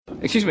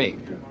Excuse me,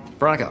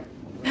 Veronica.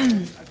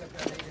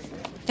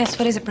 Yes,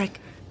 what is it, Brick?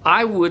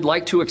 I would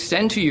like to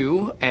extend to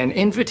you an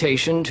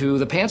invitation to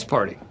the pants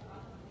party.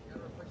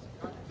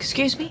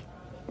 Excuse me?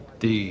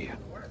 The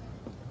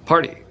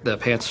party. The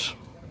pants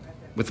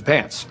with the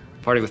pants.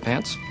 Party with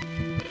pants.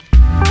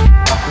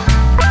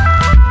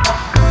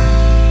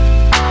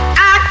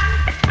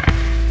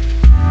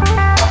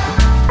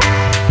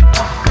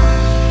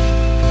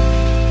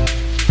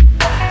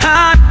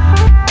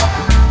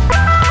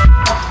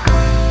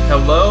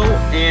 Hello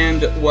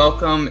and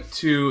welcome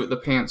to the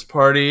Pants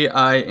Party.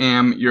 I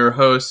am your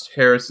host,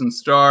 Harrison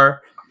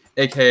Starr,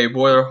 aka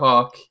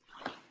Boilerhawk,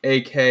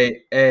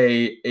 aka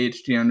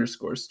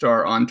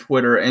HG_Star on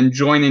Twitter, and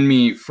joining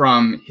me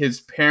from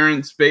his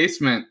parents'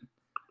 basement,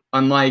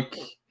 unlike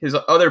his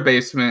other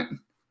basement,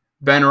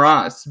 Ben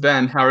Ross.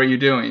 Ben, how are you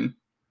doing?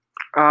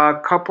 A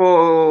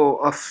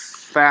couple of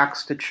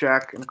facts to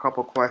check and a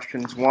couple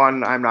questions.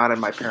 One, I'm not in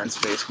my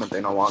parents' basement.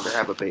 They no longer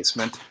have a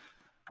basement.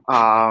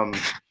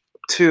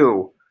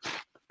 Two,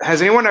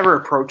 has anyone ever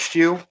approached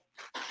you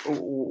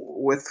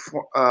with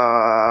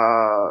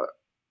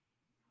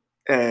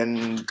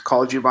and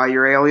called you by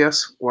your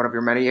alias, one of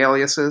your many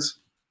aliases?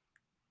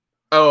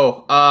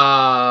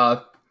 I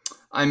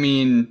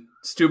mean,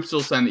 Stoops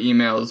will send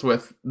emails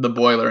with the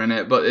Boiler in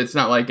it, but it's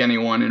not like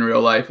anyone in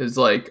real life is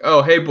like,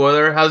 oh, hey,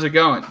 Boiler, how's it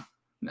going?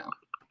 No,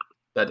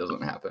 that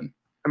doesn't happen.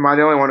 Am I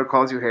the only one who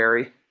calls you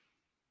Harry?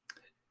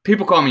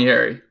 People call me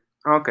Harry.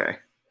 Okay.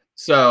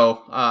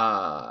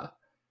 So,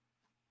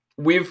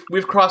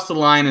 we've crossed the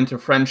line into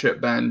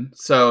friendship, Ben.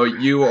 So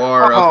you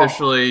are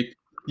officially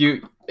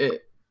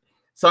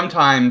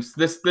sometimes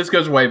this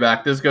goes way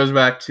back. This goes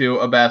back to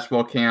a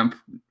basketball camp.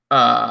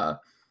 I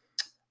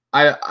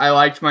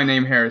liked my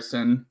name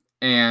Harrison,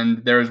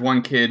 and there was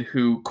one kid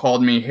who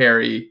called me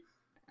Harry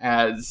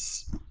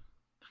as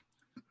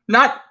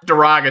not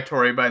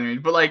derogatory by any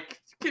means, but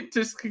like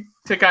just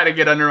to kind of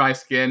get under my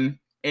skin,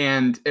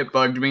 and it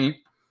bugged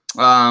me.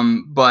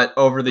 But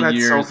over the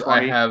years, so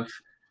funny.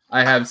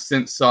 I have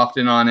since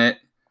softened on it.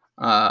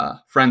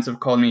 Friends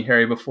have called me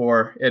Harry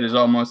before. It is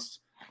almost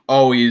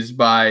always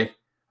by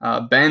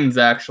Ben's,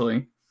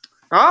 actually.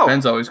 Oh.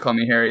 Ben's always called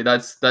me Harry.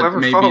 That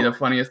may be the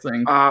funniest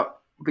thing.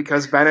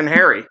 Because Ben and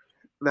Harry.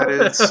 That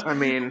is, I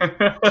mean,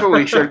 that's what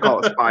we should call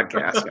this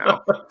podcast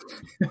now.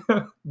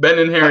 Ben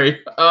and Harry.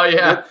 Oh,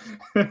 yeah.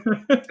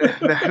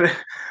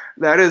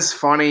 That is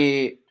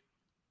funny.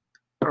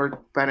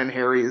 Or Ben and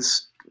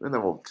Harry's, and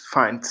then we'll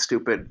find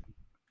stupid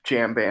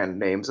jam band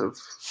names of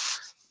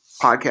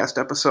podcast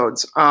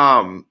episodes.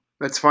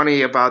 It's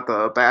funny about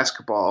the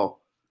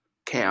basketball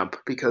camp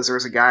because there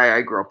was a guy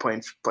I grew up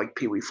playing like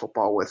pee-wee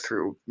football with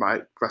through my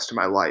rest of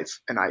my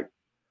life, and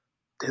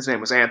his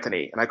name was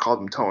Anthony, and I called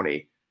him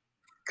Tony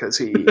because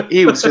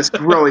he was just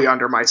really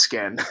under my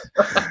skin.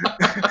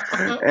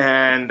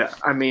 And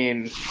I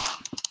mean,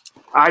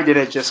 I did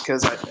it just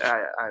because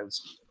I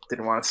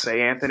didn't want to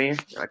say Anthony.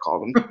 I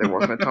called him. There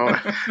wasn't a Tony.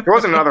 There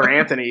wasn't another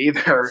Anthony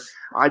either.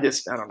 I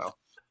don't know.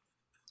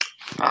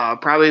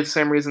 Probably the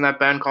same reason that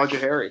Ben called you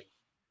Harry.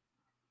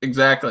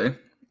 Exactly.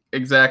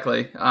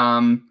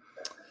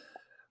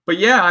 But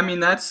yeah, I mean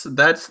that's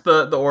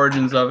the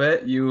origins of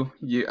it.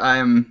 I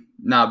am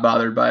not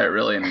bothered by it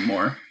really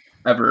anymore,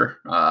 ever.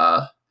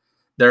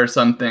 There are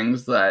some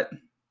things that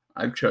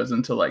I've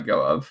chosen to let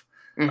go of.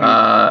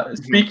 Mm-hmm.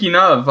 Speaking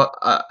of,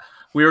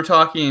 we were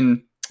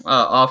talking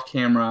off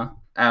camera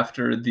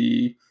after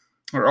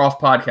or off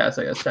podcast,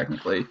 I guess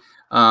technically.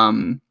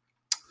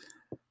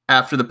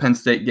 After the Penn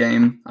State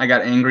game, I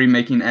got angry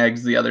making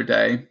eggs the other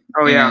day.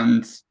 Oh, yeah.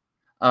 And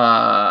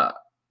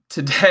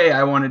today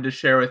I wanted to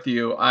share with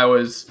you, I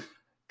was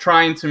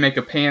trying to make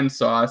a pan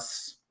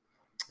sauce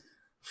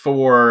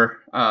for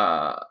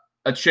a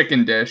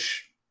chicken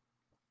dish.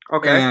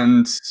 Okay.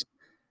 And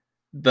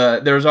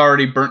there's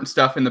already burnt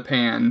stuff in the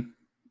pan.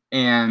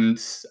 And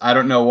I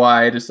don't know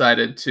why I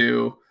decided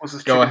to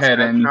go ahead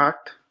and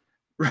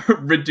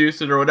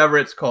reduce it or whatever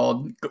it's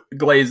called,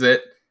 glaze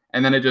it.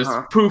 And then it just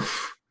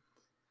poof.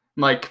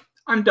 I'm like,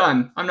 I'm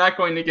done. I'm not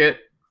going to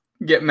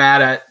get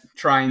mad at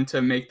trying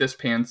to make this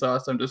pan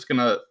sauce. I'm just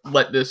gonna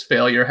let this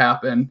failure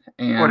happen.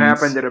 And what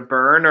happened? Did it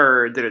burn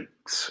or did it?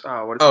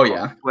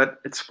 Yeah, split.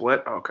 It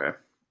split. Okay.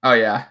 Oh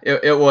yeah,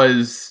 it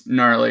was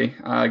gnarly.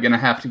 Gonna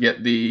have to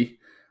get the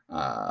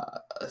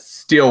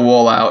steel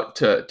wool out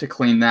to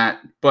clean that.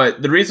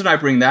 But the reason I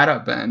bring that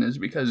up, Ben, is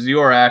because you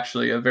are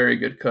actually a very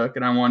good cook,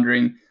 and I'm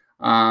wondering,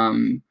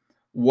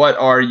 what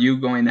are you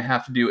going to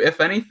have to do,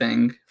 if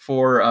anything,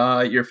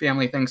 for your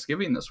family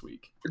Thanksgiving this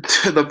week?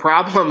 The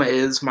problem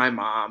is my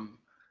mom.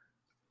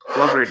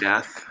 Love her to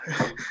death.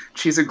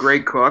 She's a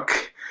great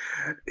cook.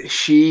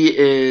 She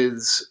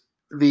is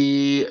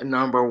the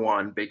number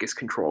one biggest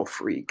control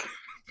freak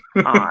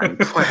on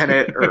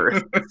planet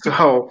Earth.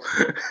 So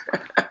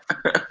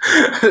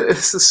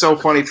this is so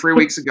funny. 3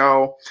 weeks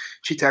ago,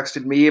 she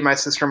texted me, my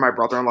sister, and my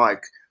brother-in-law.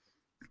 Like,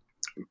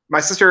 my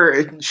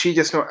sister, she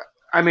just know.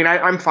 I mean,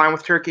 I'm fine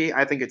with turkey.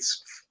 I think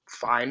it's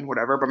fine,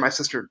 whatever. But my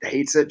sister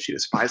hates it. She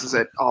despises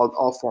it,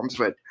 all forms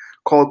of it.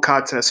 Cold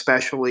cuts, and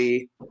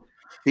especially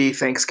the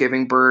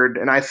Thanksgiving bird.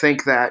 And I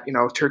think that,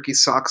 turkey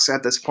sucks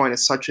at this point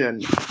is such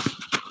an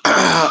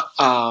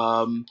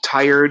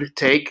tired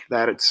take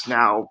that it's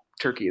now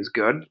turkey is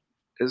good,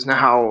 is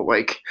now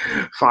like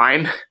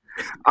fine.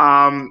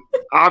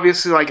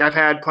 Obviously, like I've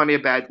had plenty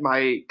of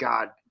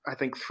I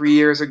think 3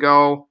 years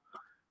ago,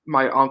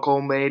 my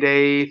uncle made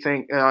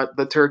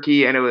the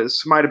turkey, and it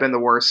might have been the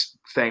worst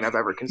thing I've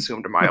ever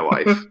consumed in my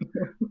life.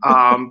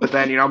 But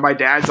then, my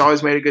dad's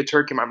always made a good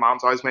turkey. My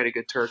mom's always made a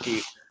good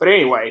turkey. But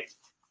anyway,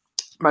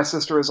 my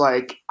sister was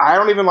like, I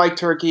don't even like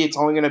turkey. It's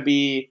only going to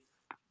be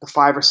the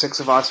 5 or 6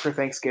 of us for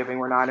Thanksgiving.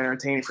 We're not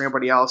entertaining for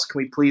anybody else. Can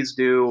we please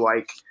do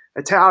like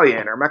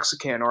Italian or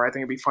Mexican? Or I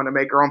think it'd be fun to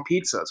make our own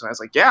pizzas. And I was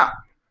like, yeah.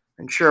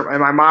 And sure.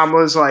 And my mom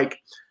was like,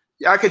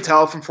 I could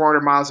tell from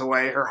 400 miles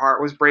away her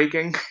heart was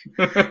breaking.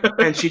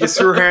 And she just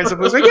threw her hands up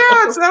and was like,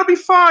 yeah, that'll be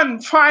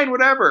fun. Fine,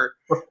 whatever.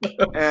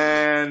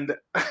 And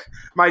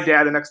my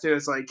dad the next day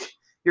was like,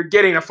 you're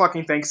getting a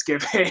fucking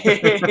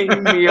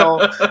Thanksgiving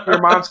meal.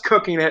 Your mom's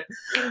cooking it.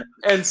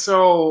 And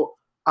so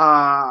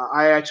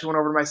I actually went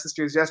over to my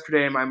sister's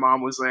yesterday, and my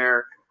mom was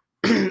there.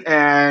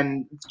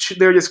 And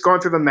they were just going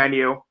through the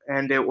menu,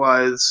 and it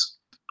was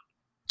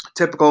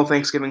typical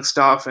Thanksgiving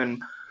stuff.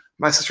 And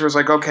my sister was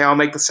like, okay, I'll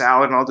make the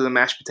salad and I'll do the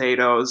mashed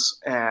potatoes.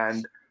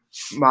 And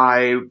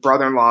my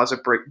brother-in-law is a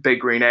big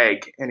green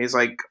egg. And he's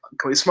like,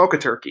 can we smoke a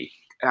turkey?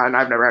 And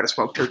I've never had a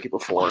smoked turkey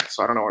before,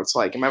 so I don't know what it's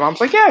like. And my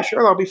mom's like, yeah,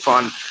 sure, that'll be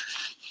fun.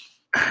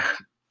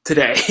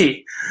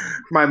 Today,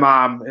 my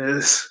mom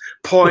is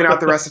pulling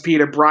out the recipe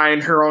to brine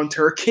her own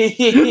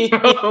turkey.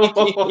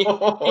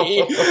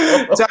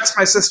 Text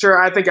my sister,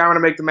 I think I want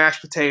to make the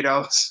mashed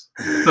potatoes.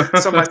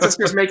 So my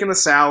sister's making the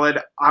salad.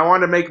 I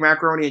want to make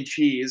macaroni and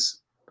cheese,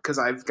 because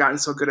I've gotten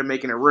so good at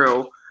making a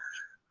roux.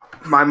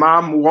 My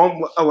mom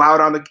won't allow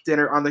it on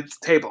the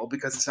table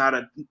because it's not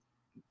a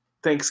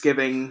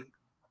Thanksgiving.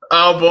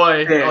 Oh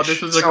boy! Dish. Oh,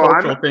 this is a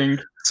cultural thing.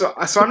 So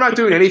I'm not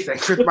doing anything.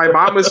 My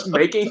mom was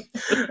making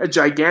a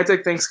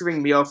gigantic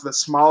Thanksgiving meal for the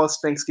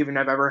smallest Thanksgiving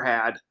I've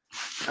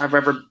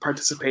ever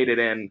participated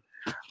in.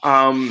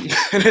 And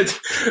it's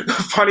the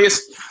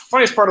funniest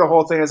part of the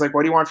whole thing is like,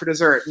 what do you want for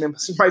dessert? And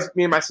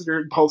me and my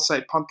sister both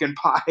say pumpkin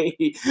pie,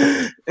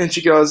 and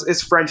she goes,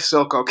 "Is French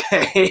silk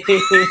okay?"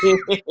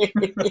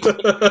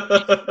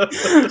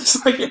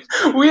 It's like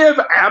we have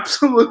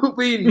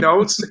absolutely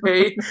no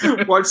say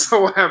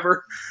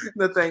whatsoever.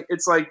 The thing,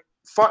 it's like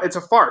it's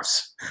a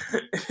farce.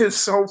 It is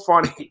so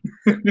funny.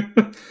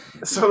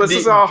 So this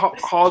is a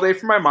holiday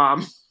for my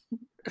mom.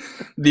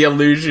 The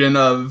illusion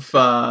of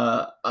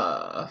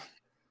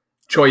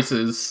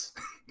choices.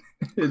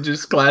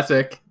 Just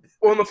classic.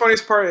 Well, and the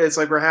funniest part is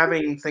like we're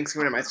having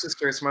Thanksgiving at my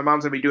sister's, so my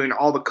mom's gonna be doing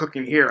all the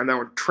cooking here, and then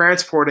we're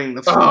transporting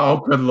the food. Oh,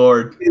 good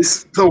lord!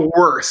 Is the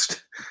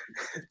worst,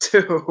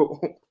 too.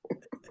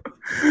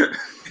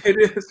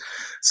 It is.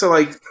 So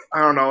like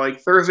I don't know,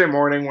 like Thursday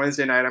morning,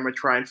 Wednesday night, I'm gonna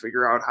try and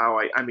figure out how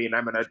I'm in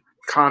a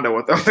condo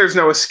with them. There's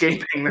no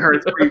escaping. There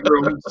are 3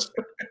 rooms.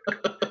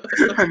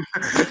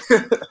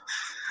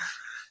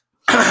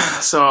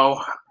 So,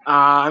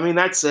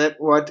 that's it.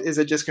 What is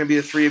it? Just going to be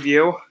the 3 of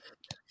you?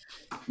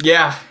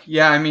 Yeah.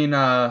 I mean,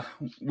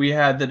 we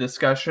had the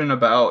discussion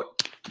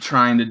about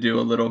trying to do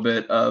a little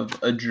bit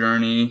of a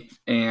journey,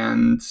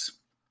 and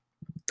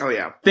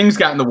things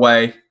got in the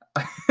way.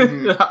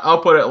 Mm-hmm.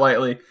 I'll put it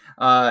lightly.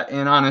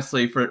 And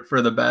honestly,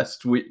 for the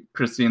best,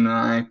 Christine and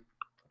I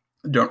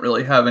don't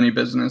really have any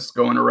business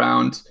going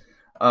around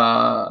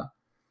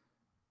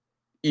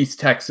East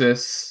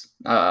Texas.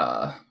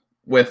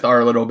 With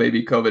our little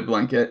baby COVID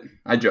blanket.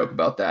 I joke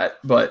about that,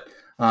 but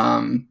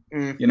and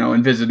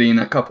visiting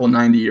a couple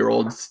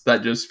 90-year-olds,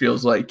 that just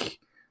feels like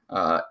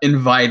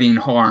inviting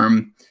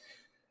harm,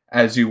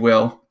 as you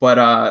will.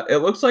 But it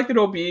looks like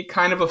it'll be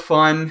kind of a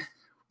fun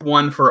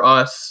one for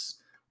us.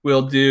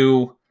 We'll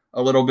do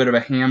a little bit of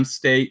a ham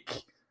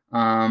steak.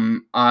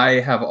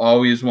 I have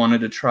always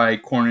wanted to try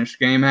Cornish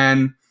game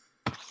hen.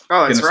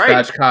 Oh, that's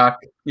right. Spatchcock.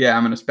 Yeah,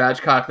 I'm gonna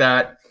spatchcock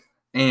that,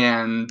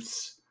 and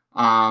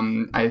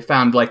I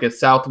found like a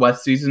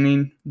Southwest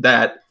seasoning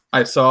that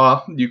I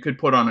saw you could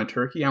put on a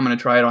turkey. I'm going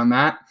to try it on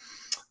that.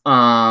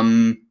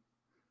 And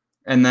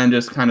then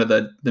just kind of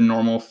the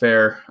normal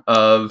fare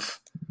of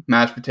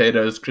mashed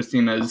potatoes.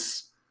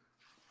 Christina's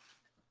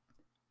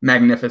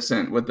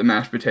magnificent with the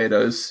mashed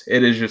potatoes.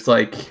 It is just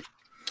like,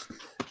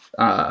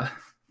 not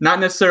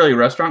necessarily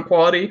restaurant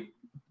quality,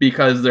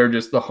 because they're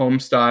just the home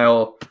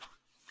style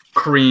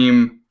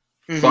cream,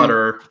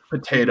 butter,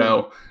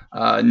 potato.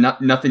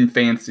 Nothing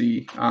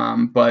fancy,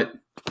 but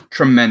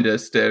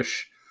tremendous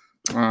dish.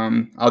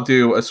 I'll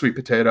do a sweet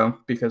potato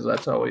because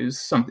that's always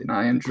something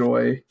I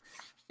enjoy.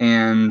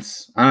 And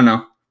I don't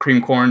know,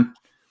 cream corn.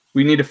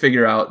 We need to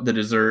figure out the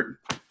dessert.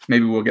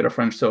 Maybe we'll get a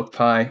French silk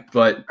pie,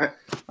 but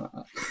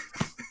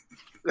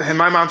in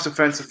my mom's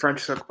defense, the French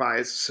silk pie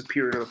is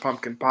superior to the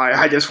pumpkin pie.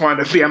 I just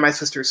wanted to be on my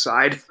sister's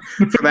side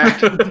for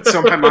that.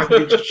 So my mom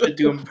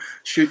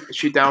should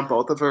shoot down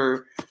both of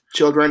her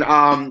children.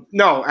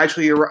 No,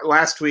 actually,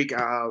 last week,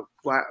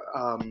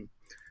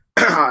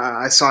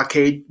 I saw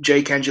J.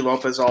 Kenji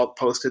Lopez all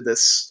posted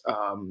this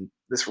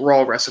this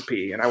roll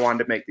recipe, and I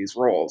wanted to make these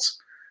rolls.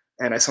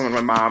 And I summoned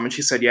my mom, and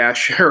she said, "Yeah,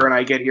 sure." And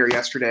I get here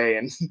yesterday,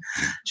 and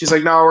she's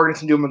like, "No, we're going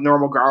to do them with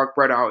normal garlic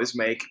bread I always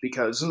make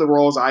because the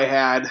rolls I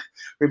had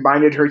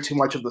reminded her too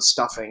much of the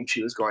stuffing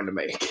she was going to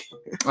make."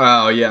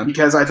 Oh yeah,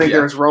 because I think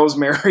there's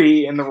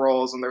rosemary in the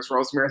rolls and there's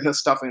rosemary in the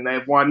stuffing. They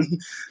have one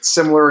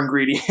similar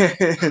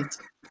ingredient.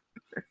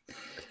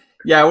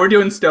 Yeah, we're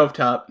doing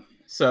stovetop,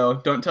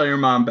 so don't tell your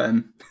mom,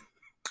 Ben.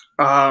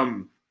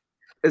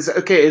 Is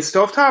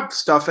stovetop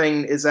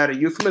stuffing, is that a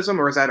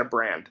euphemism or is that a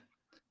brand?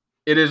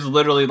 It is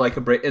literally like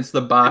a brand. It's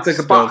the box. It's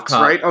like a box,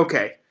 right?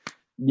 Okay.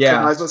 Yeah. So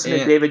I was listening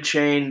to David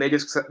Chang.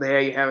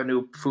 They have a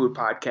new food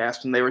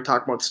podcast, and they were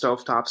talking about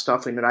stovetop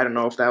stuffing, and I don't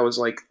know if that was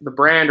like the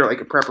brand or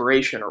like a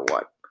preparation or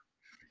what.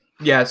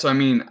 Yeah, so I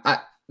mean,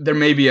 there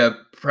may be a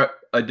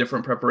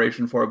different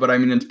preparation for it, but I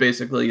mean, it's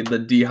basically the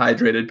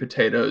dehydrated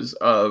potatoes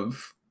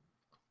of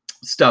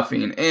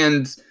stuffing.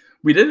 And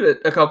we did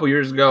it a couple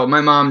years ago.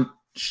 My mom,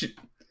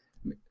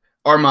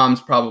 our moms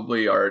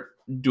probably are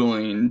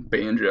dueling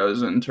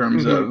banjos in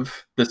terms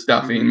of the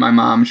stuffing. My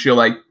mom, she'll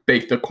like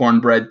bake the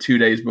cornbread 2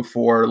 days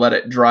before, let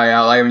it dry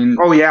out. I mean,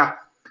 oh yeah,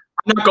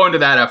 I'm not going to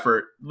that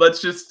effort.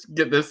 Let's just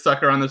get this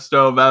sucker on the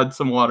stove, add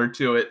some water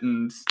to it,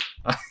 and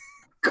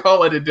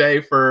call it a day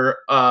for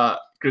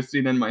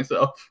Christina and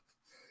myself.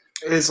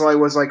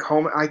 Was like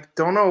home. I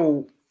don't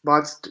know,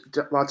 lots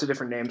of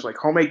different names like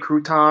homemade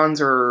croutons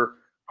or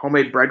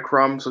homemade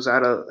breadcrumbs. Was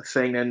that a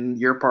thing in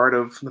your part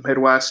of the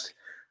Midwest?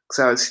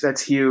 So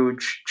that's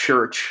huge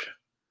church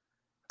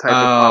type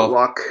of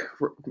potluck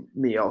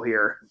meal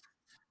here.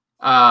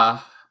 I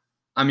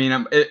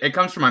mean, it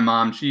comes from my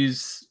mom. She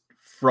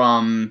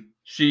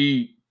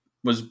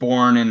was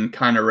born and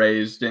kind of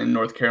raised in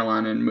North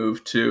Carolina and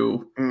moved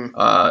to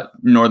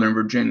Northern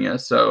Virginia.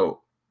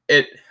 So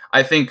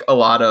I think a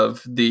lot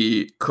of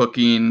the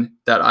cooking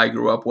that I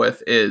grew up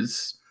with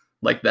is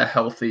like the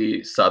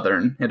healthy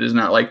Southern. It is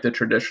not like the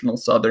traditional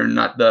Southern,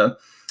 not the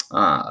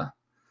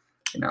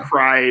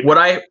fried. What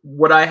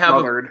I have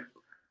smothered.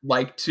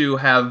 Like to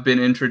have been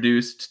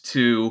introduced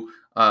to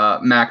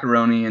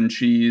macaroni and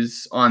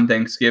cheese on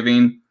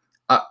Thanksgiving,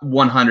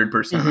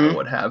 100% I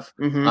would have.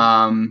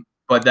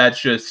 But that's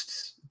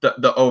just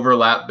the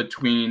overlap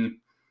between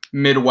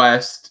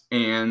Midwest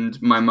and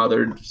my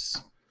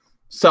mother's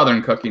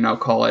Southern cooking, I'll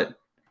call it,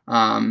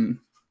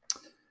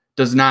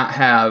 does not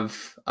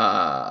have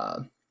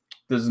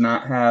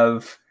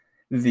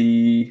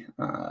the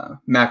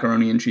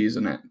macaroni and cheese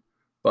in it.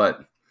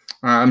 But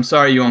I'm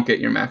sorry you won't get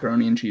your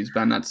macaroni and cheese,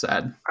 Ben. That's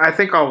sad. I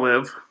think I'll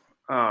live.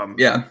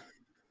 Yeah.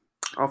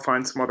 I'll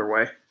find some other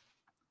way.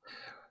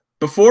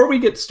 Before we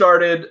get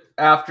started,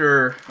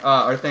 after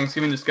our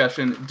Thanksgiving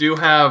discussion, do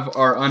have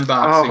our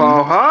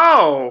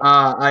unboxing.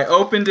 I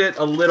opened it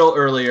a little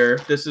earlier.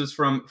 This is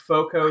from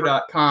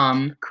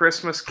Foco.com.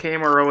 Christmas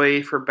came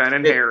early for Ben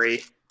and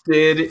Harry.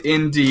 Did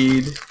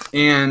indeed.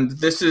 And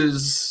this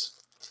is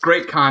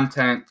great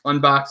content.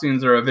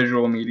 Unboxings are a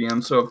visual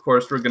medium, so of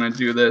course we're going to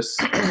do this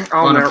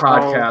on a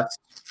podcast.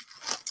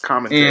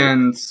 Commentary.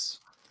 And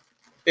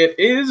it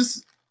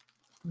is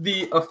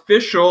the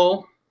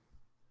official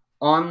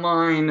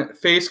online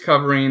face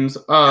coverings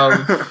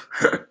of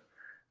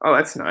oh,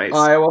 that's nice.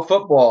 Iowa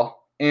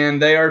football. And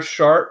they are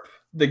sharp.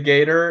 The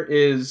gator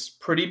is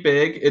pretty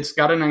big. It's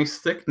got a nice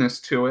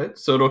thickness to it,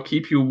 so it'll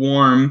keep you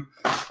warm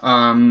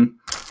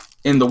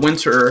in the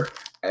winter.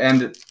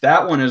 And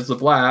that one is the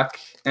black.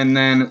 And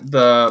then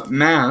the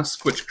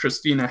mask, which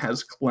Christina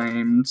has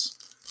claimed,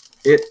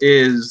 it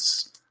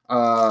is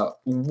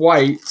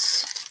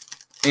white.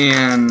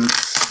 And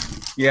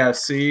yeah,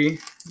 see,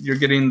 you're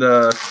getting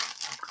the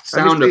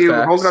sound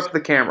effects. Hold it up to the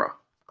camera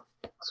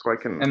so I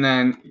can. And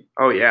then,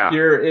 oh yeah,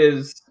 here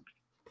is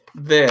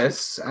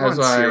this stop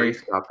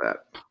that.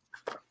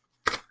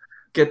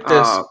 Get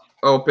this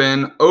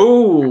open.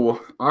 Oh,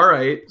 all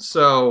right.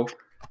 So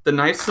the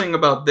nice thing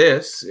about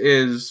this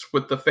is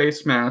with the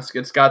face mask,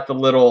 it's got the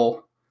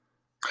little.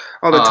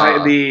 Oh, the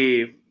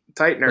tightener.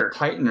 The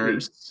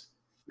tighteners.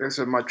 There's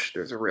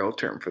a real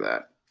term for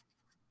that.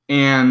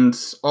 And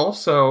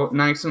also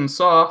nice and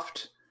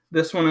soft.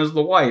 This one is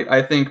the white.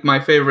 I think my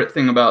favorite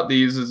thing about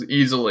these is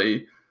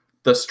easily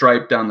the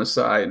stripe down the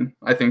side.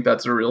 I think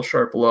that's a real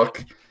sharp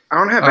look. I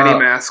don't have any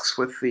masks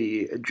with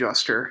the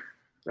adjuster.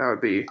 That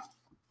would be.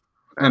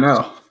 I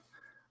know.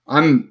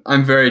 I'm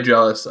very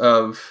jealous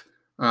of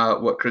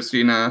what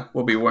Christina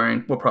will be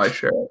wearing. We'll probably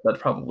share it. That's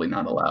probably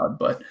not allowed,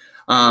 but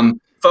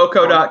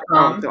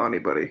Foco.com. Don't tell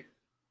anybody.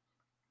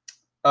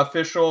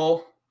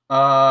 Official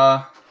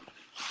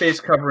face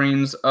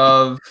coverings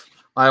of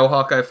Iowa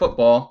Hawkeye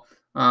football.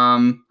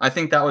 I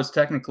think that was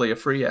technically a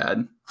free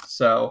ad.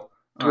 So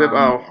I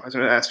was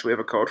going to ask, do we have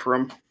a code for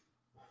them?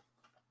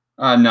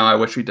 No, I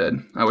wish we did.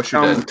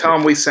 Tell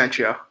them we sent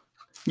you.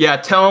 Yeah,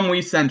 tell them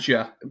we sent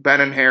you.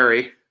 Ben and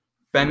Harry.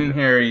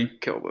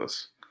 Kill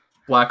this.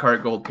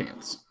 Blackheart Gold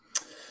Pants.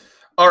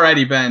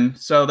 Alrighty, Ben.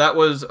 So that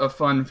was a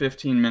fun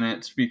 15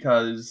 minutes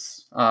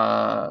because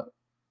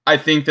I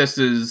think this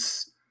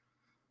is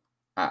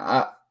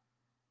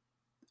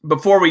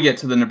before we get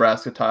to the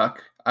Nebraska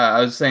talk,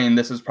 I was saying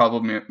this is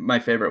probably my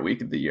favorite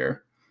week of the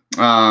year.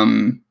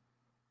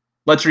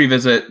 Let's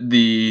revisit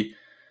the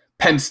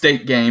Penn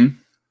State game.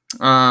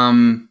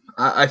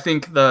 I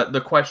think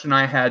the question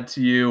I had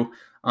to you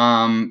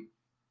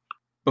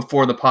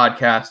before the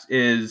podcast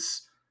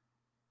is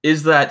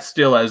that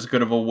still as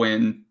good of a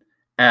win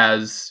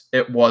as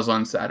it was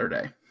on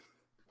Saturday?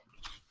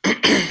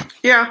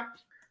 Yeah.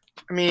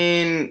 I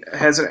mean,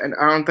 I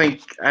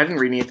didn't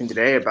read anything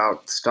today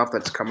about stuff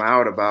that's come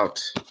out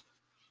about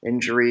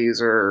injuries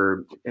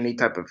or any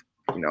type of,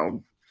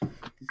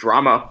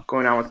 drama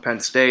going on with Penn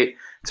State.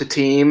 It's a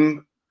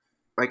team,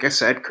 like I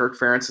said, Kirk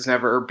Ferentz has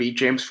never beat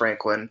James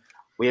Franklin.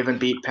 We haven't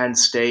beat Penn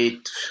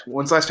State.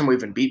 When's the last time we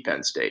even beat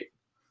Penn State?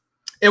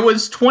 It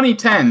was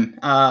 2010.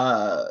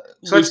 So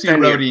Lucy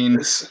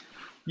Rodine.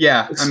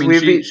 Yeah, I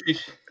mean,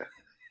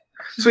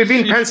 so we've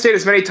beaten Penn State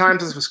as many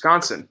times as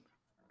Wisconsin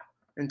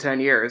in 10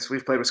 years.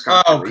 We've played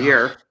Wisconsin every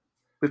year.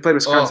 We've played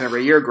Wisconsin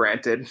every year,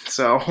 granted.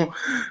 So,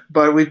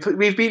 but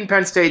we've beaten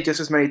Penn State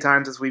just as many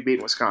times as we've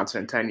beaten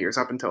Wisconsin in 10 years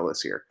up until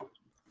this year.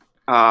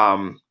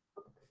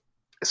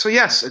 So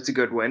yes, it's a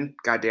good win.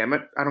 God damn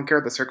it. I don't care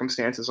what the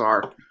circumstances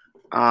are.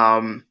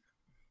 I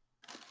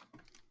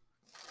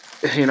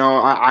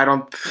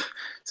don't,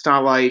 it's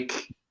not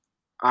like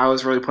I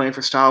was really playing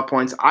for style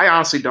points. I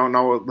honestly don't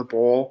know what the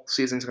bowl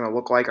season's going to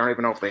look like. I don't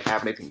even know if they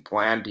have anything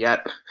planned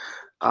yet.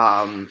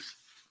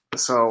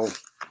 So,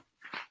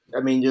 I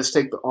mean, just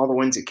take all the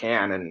wins you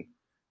can. And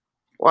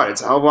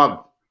it's how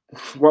about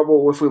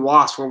if we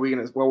lost? What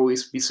will we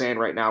be saying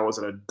right now? Was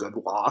it a good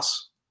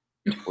loss?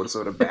 Was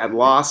it a bad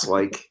loss?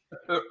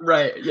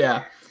 Right,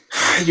 yeah.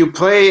 You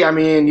play. I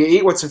mean, you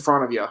eat what's in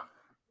front of you.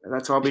 And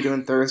that's what I'll be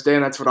doing Thursday,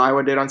 and that's what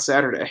Iowa did on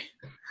Saturday.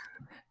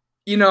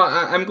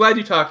 I'm glad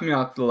you talked me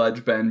off the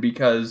ledge, Ben,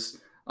 because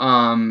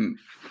I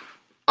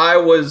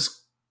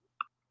was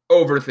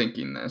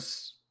overthinking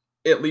this,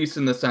 at least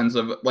in the sense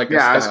of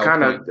I was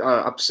kind of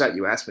upset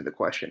you asked me the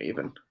question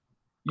even.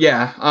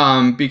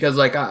 Yeah, because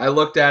I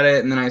looked at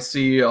it and then I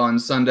see on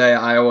Sunday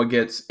Iowa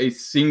gets a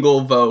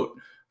single vote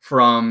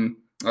from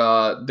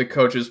the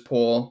coaches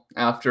poll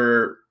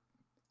after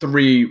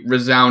 3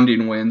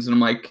 resounding wins, and I'm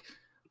like,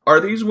 are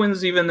these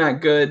wins even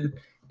that good?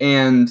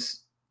 And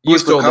you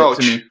told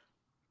it to me.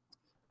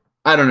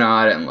 I don't know.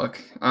 I didn't look.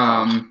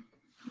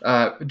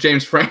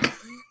 James Frank.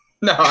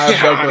 No, I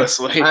have no clue.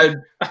 Honestly. I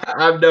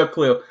have no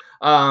clue.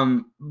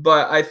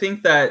 But I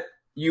think that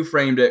you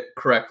framed it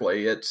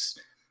correctly. It's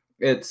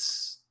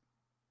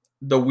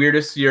the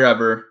weirdest year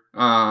ever.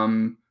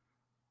 No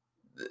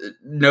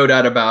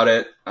doubt about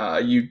it.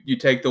 You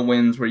take the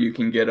wins where you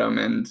can get them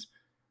and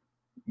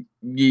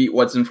you eat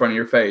what's in front of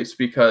your face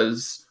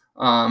because,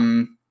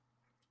 Penn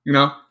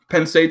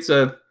State's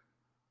a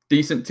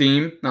decent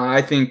team.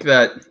 I think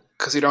that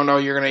because you don't know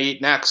you're going to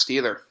eat next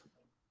either.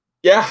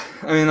 Yeah,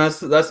 I mean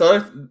that's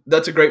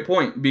a great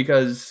point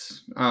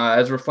because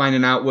as we're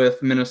finding out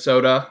with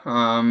Minnesota,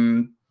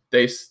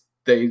 they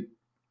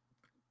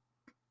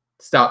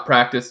stopped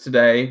practice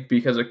today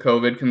because of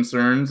COVID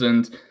concerns,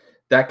 and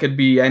that could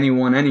be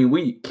anyone any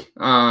week.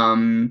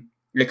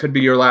 It could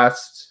be your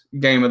last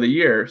game of the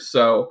year,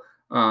 so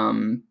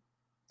 3-2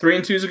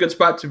 is a good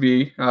spot to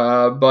be.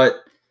 But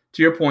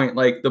to your point,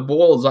 the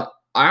Bulls, I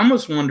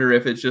almost wonder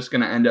if it's just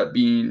going to end up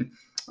being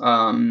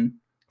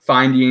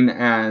finding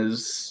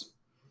as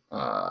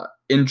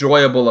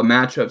enjoyable a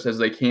matchups as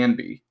they can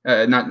be.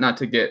 Not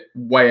to get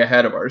way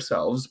ahead of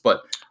ourselves,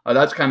 but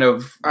that's kind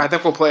of. I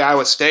think we'll play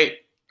Iowa State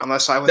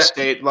unless Iowa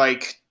State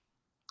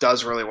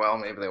does really well.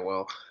 Maybe they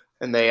will,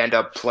 and they end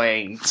up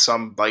playing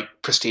some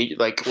prestige,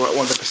 one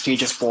of the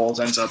prestigious bowls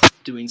ends up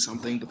doing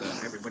something, but then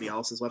everybody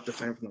else is left to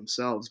fend for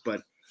themselves.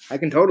 But I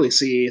can totally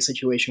see a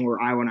situation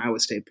where Iowa and Iowa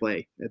State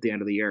play at the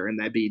end of the year, and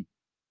that'd be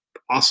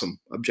awesome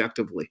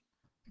objectively.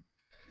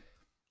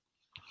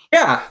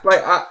 Yeah,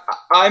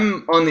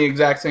 I'm on the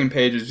exact same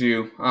page as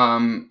you.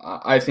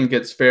 I think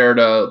it's fair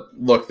to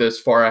look this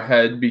far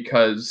ahead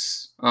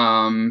because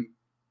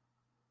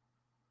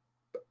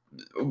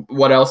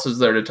what else is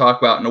there to talk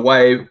about in a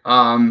way?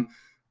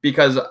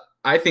 Because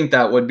I think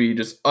that would be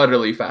just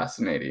utterly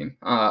fascinating.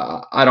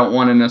 I don't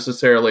want to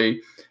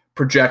necessarily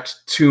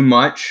project too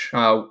much.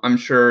 I'm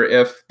sure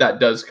if that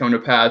does come to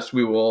pass,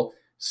 we will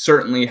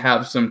certainly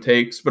have some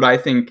takes. But I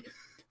think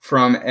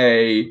from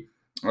a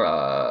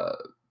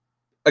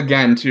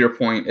again, to your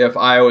point, if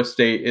Iowa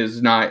State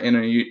is not in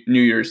a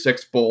New Year's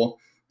Six bowl,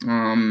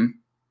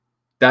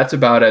 that's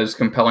about as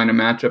compelling a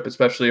matchup,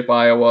 especially if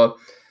Iowa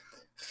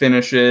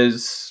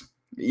finishes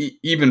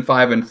even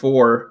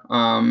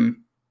 5-4.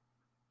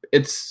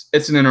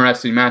 It's an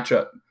interesting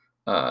matchup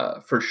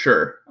for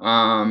sure.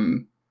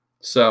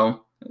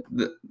 So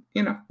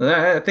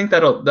I think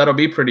that'll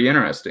be pretty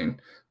interesting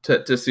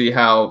to see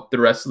how the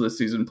rest of the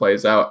season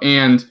plays out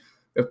and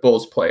if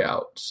Bulls play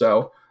out.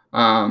 So.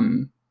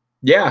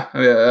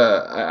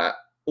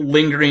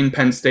 Lingering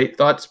Penn State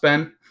thoughts,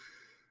 Ben?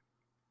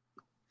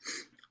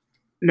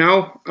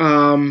 No.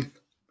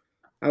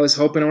 I was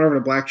hoping I went over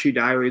to Black Shoe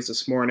Diaries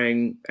this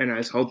morning, and I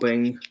was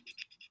hoping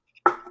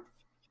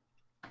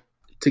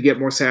to get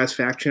more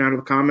satisfaction out of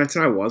the comments,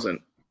 and I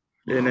wasn't.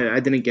 And I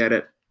didn't get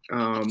it.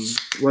 I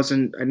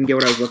didn't get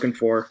what I was looking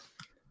for,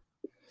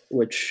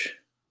 which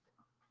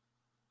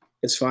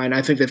is fine.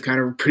 I think they've kind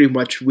of pretty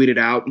much weeded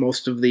out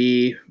most of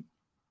the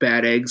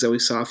bad eggs that we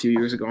saw a few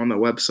years ago on the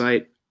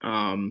website.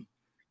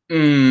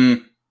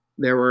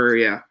 There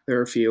were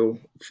a few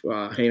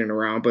hanging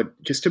around,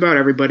 but just about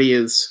everybody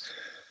is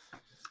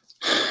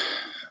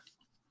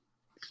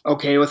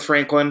okay with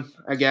Franklin,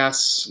 I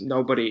guess.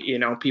 Nobody,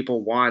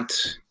 people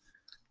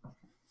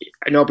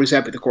nobody's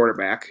happy with the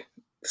quarterback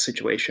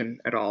situation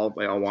at all.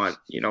 They all want,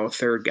 a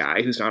third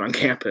guy who's not on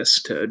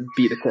campus to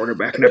be the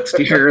quarterback next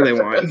year. They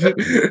want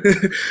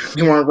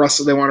a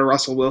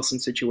Russell Wilson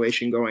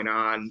situation going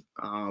on.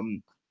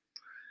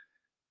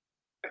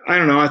 I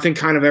don't know. I think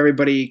kind of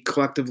everybody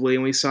collectively,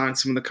 and we saw in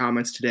some of the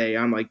comments today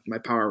on like my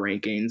power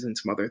rankings and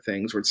some other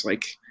things where it's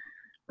like,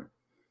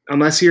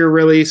 unless you're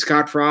really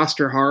Scott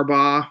Frost or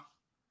Harbaugh,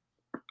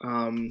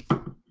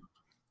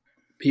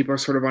 people are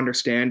sort of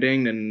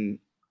understanding and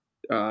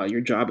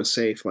your job is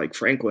safe. Like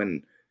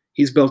Franklin,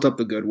 he's built up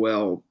the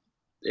goodwill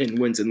in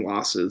wins and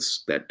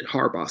losses that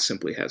Harbaugh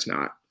simply has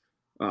not.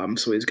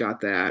 So he's got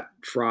that.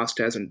 Frost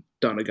hasn't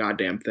done a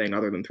goddamn thing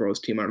other than throw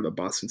his team under the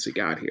bus since he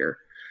got here.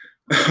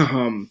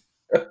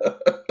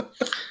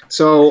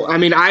 So, I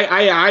mean,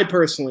 I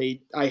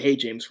personally, I hate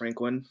James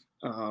Franklin.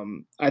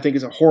 I think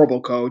he's a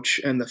horrible coach,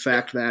 and the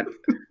fact that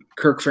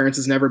Kirk Ferentz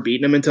has never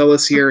beaten him until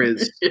this year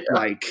is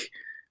like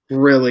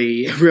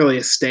really, really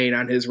a stain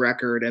on his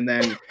record. And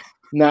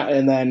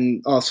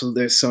then also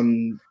there's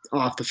some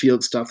off the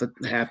field stuff that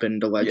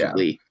happened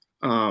allegedly.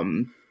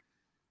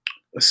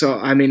 So,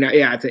 I mean,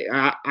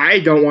 I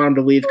don't want him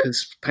to leave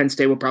because Penn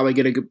State will probably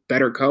get a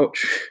better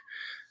coach.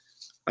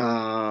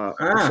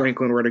 If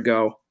Franklin were to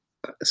go.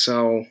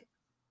 So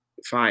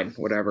fine,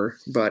 whatever.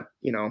 But,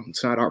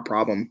 it's not our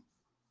problem,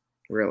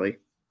 really.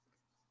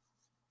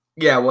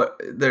 Yeah,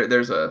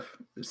 there's a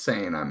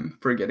saying I'm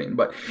forgetting.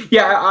 But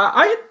yeah,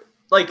 I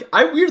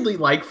weirdly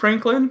like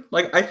Franklin.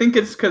 Like, I think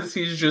it's because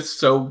he's just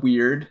so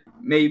weird,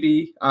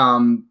 maybe.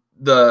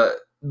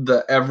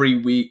 The every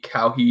week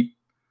how he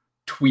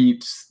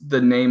tweets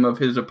the name of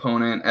his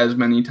opponent as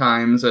many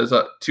times as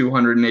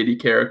 280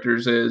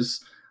 characters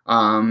is.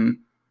 I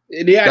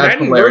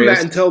didn't learn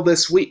that until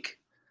this week.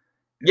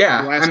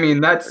 Yeah, I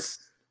mean that's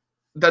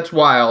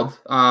wild.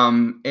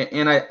 And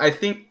I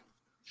think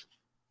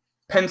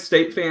Penn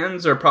State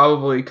fans are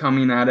probably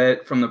coming at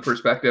it from the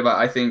perspective.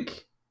 I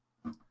think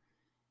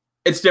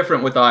it's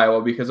different with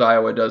Iowa because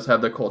Iowa does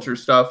have the culture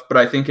stuff. But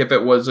I think if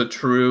it was a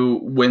true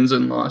wins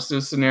and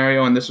losses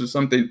scenario, and this was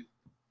something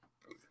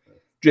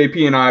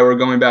JP and I were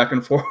going back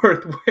and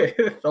forth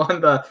with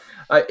on the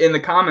in the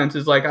comments,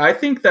 is like, I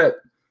think that,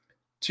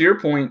 to your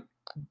point,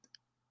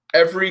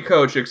 every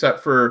coach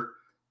except for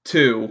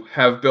two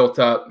have built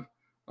up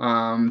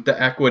the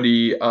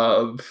equity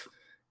of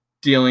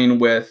dealing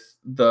with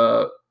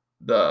the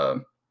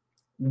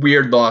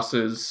weird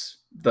losses,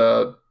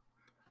 the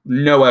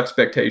no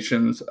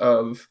expectations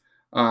of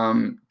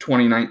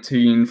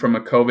 2019 from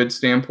a COVID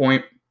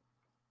standpoint,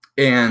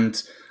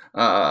 and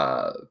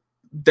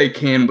they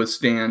can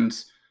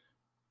withstand.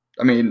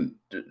 I mean,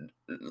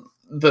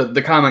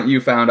 the comment you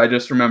found, I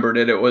just remembered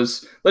it. It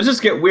was, let's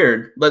just get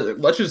weird.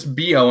 Let's just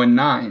be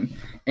 0-9.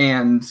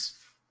 And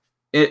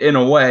in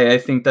a way, I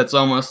think that's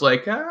almost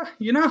like,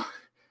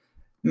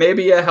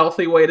 maybe a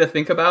healthy way to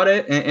think about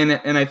it.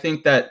 And I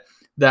think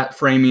that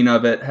framing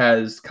of it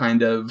has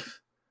kind of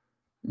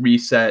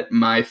reset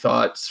my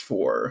thoughts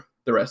for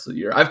the rest of the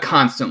year. I've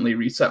constantly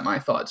reset my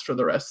thoughts for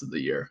the rest of the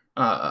year.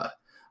 I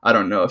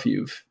don't know if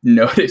you've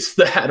noticed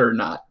that or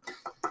not.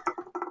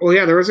 Well,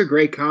 yeah, there was a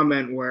great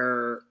comment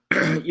where,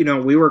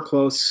 we were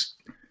close.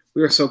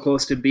 We were so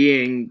close to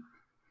being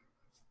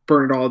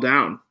burn it all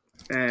down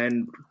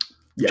and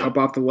jump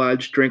off the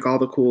ledge, drink all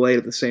the Kool-Aid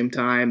at the same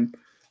time.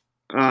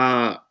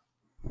 I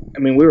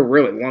mean, we were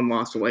really one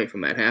loss away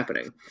from that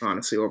happening,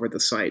 honestly, over at the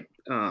site.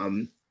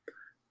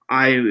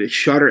 I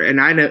shuddered,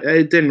 and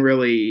it didn't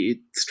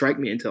really strike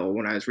me until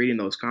when I was reading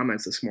those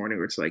comments this morning,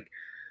 where it's like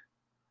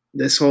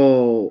this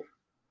whole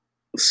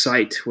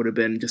site would have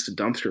been just a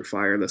dumpster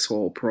fire, this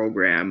whole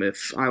program,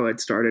 if I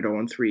had started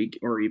 0-3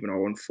 or even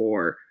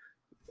 0-4,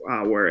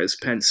 whereas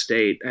Penn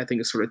State, I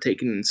think, is sort of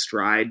taken in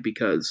stride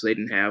because they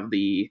didn't have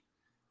the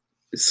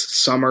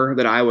summer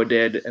that Iowa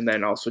did, and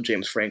then also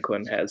James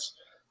Franklin has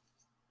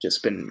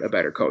just been a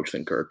better coach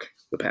than Kirk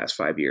the past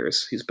 5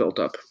 years. He's built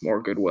up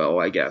more goodwill,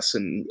 I guess,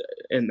 in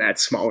that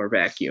smaller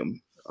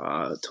vacuum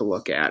to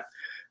look at.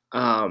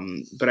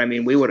 But I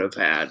mean, we would have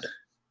had,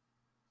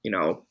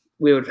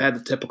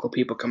 the typical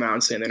people come out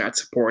and saying they're not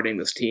supporting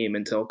this team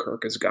until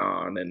Kirk is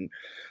gone, and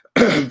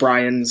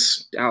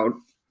Brian's out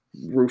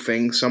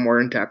roofing somewhere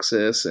in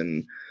Texas,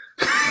 and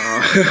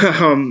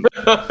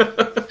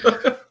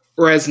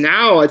whereas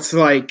now it's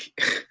like,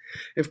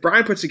 if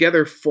Brian puts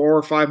together 4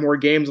 or 5 more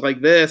games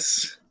like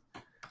this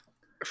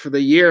for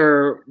the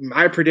year,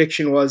 my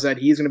prediction was that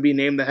he's going to be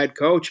named the head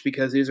coach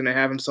because he's going to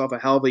have himself a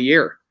hell of a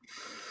year.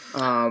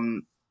 I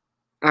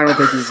don't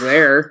think he's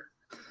there,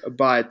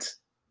 but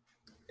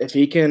if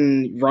he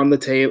can run the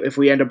tape, if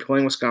we end up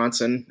playing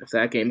Wisconsin, if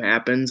that game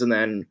happens, and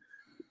then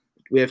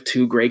we have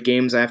 2 great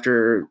games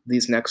after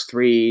these next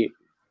 3,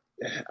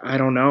 I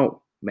don't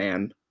know,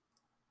 man.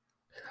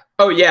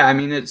 Oh yeah, I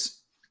mean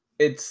it's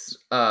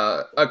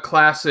a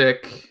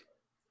classic.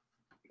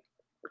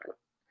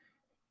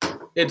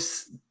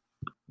 It's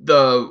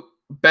the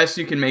best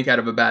you can make out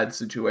of a bad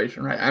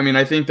situation, right? I mean,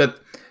 I think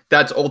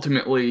that's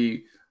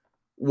ultimately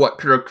what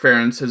Kirk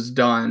Ferentz has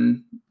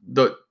done.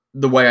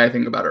 The way I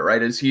think about it,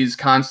 right, is he's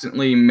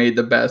constantly made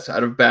the best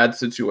out of bad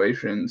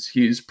situations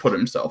he's put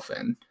himself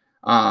in.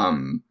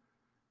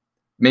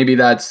 Maybe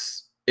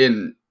that's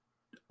in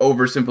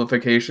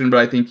oversimplification, but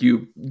I think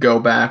you go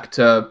back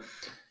to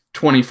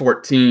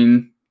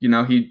 2014,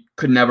 he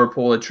could never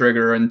pull a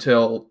trigger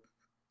until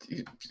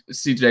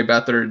CJ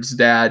Beathard's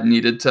dad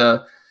needed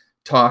to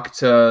talk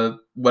to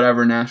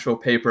whatever national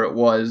paper it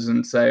was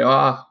and say,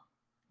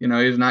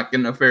 he's not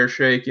getting a fair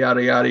shake,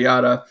 yada, yada,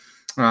 yada.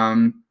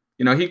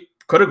 He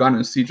could have gone to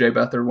CJ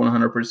Beathard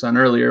 100%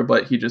 earlier,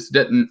 but he just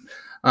didn't.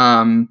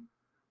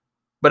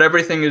 But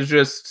everything is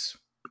just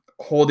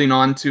holding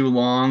on too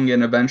long,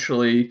 and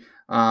eventually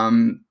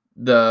the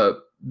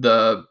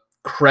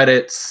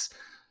credits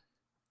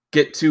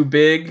get too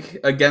big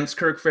against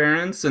Kirk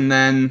Ferentz, and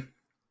then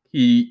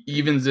he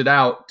evens it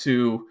out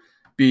to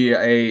be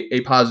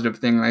a positive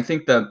thing. And I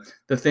think the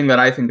thing that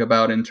I think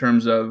about in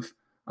terms of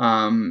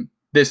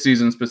this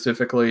season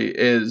specifically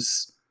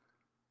is,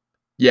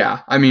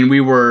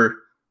 we were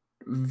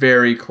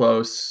very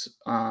close,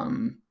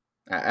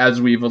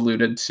 as we've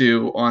alluded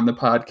to on the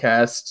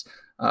podcast.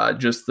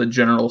 Just the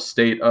general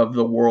state of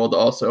the world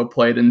also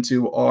played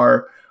into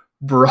our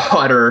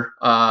broader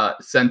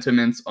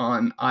sentiments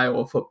on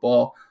Iowa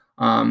football.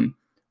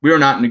 We were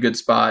not in a good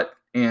spot,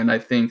 and I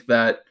think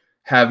that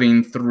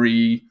having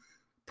 3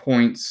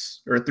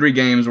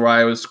 games where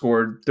Iowa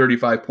scored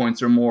 35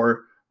 points or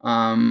more,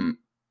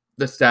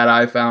 the stat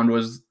I found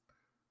was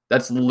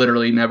that's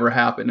literally never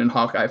happened in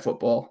Hawkeye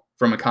football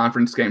from a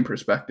conference game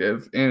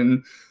perspective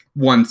in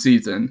one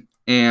season.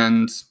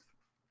 And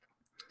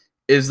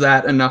is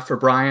that enough for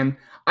Brian?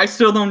 I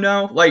still don't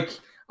know.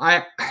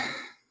 I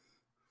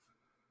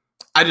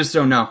just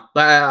don't know.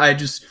 I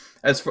just,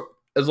 as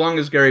long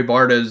as Gary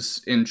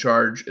Barta's in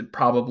charge, it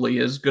probably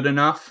is good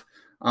enough.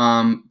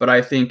 But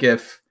I think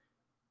if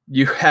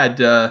you had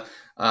to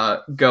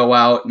go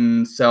out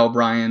and sell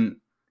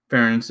Brian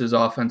Ferentz's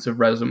offensive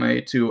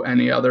resume to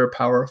any other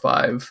Power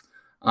 5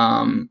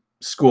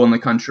 school in the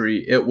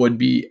country, it would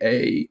be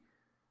a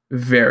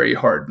very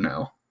hard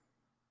no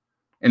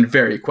and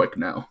very quick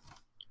no.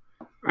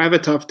 I have a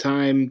tough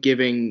time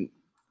giving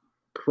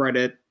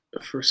credit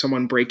for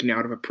someone breaking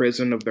out of a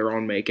prison of their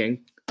own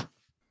making.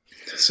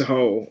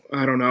 So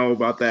I don't know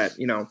about that.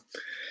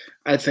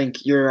 I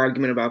think your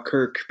argument about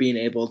Kirk being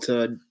able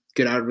to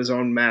get out of his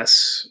own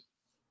mess,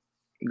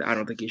 I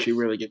don't think he should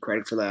really get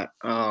credit for that.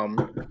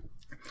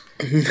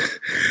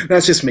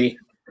 That's just me.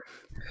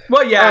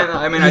 Well, yeah,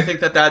 I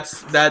think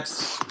that's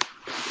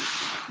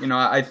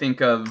I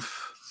think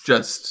of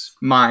just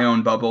my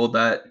own bubble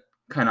that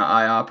kind of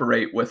I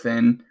operate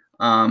within.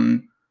 I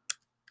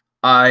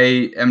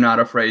am not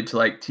afraid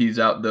to tease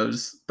out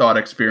those thought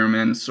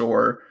experiments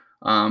or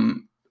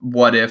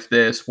what if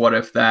this, what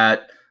if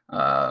that.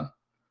 But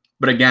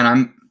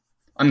again,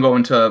 I'm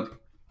going to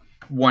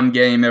one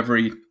game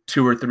every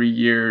 2 or 3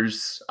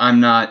 years. I'm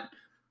not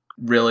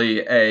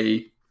really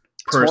a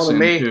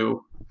person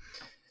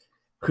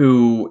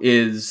who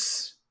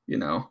is,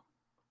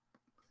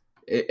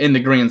 in the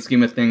grand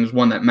scheme of things,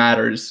 one that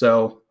matters.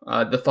 So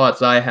the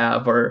thoughts I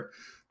have are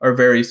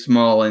very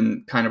small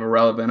and kind of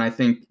irrelevant. I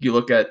think you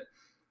look at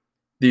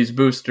these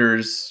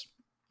boosters,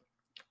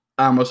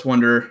 I almost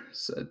wonder,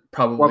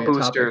 probably what a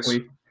boosters?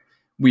 topic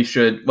we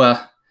should,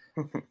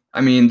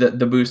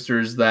 the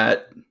boosters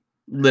that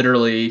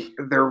literally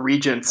they're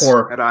regents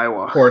at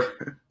Iowa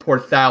pour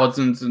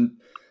thousands and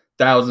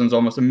thousands,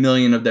 almost $1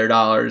 million of their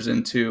dollars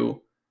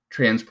into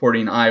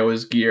transporting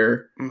Iowa's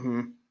gear.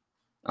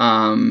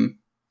 Mm-hmm.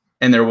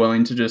 And they're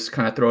willing to just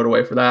kind of throw it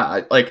away for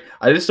that.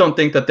 I just don't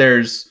think that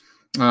there's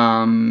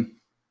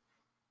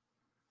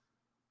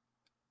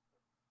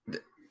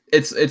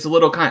it's a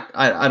little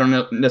I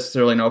don't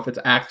necessarily know if it's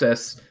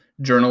access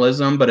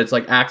journalism, but it's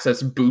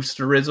access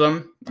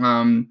boosterism.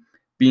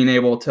 Being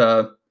able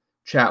to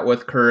chat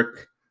with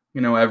Kirk,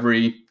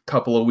 every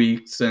couple of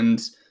weeks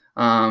and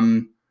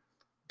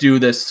do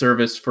this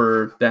service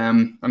for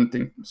them. I'm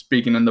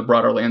speaking in the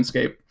broader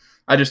landscape.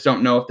 I just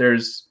don't know if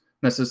there's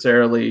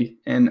necessarily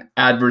an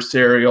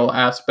adversarial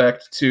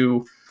aspect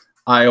to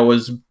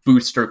Iowa's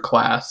booster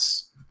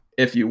class,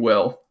 if you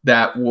will,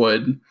 that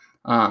would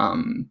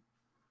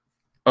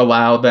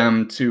allow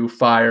them to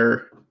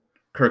fire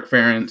Kirk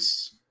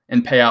Ferentz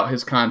and pay out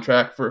his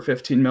contract for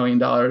 $15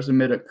 million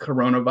amid a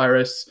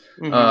coronavirus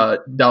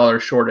dollar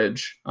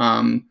shortage.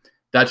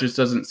 That just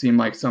doesn't seem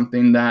like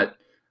something that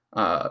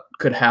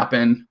could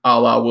happen a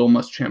la Will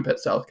Muschamp at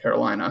South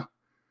Carolina.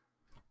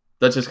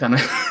 That's just kind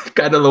of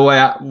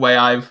the way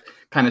I've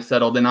kind of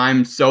settled, and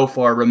I'm so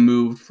far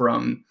removed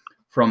from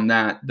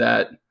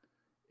that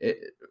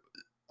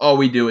all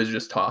we do is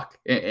just talk,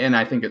 and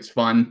I think it's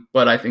fun,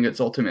 but I think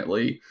it's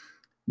ultimately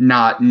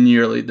not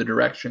nearly the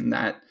direction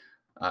that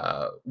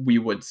we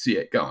would see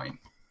it going.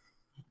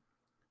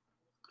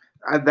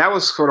 That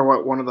was sort of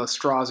what one of the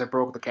straws that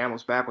broke the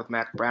camel's back with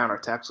Mac Brown or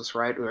Texas,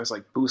 right? Where it was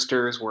like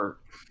boosters were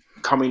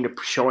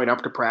showing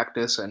up to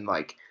practice and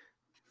like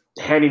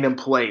handing him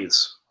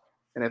plays.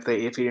 And if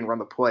he didn't run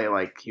the play,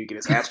 like he'd get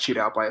his ass chewed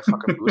out by a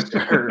fucking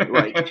booster,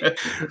 like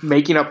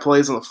making up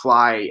plays on the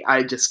fly.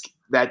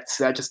 That's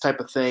that just type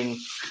of thing.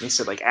 He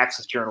said like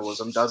access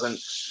journalism that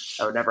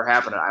would never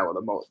happen at Iowa.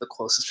 The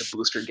closest a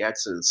booster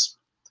gets is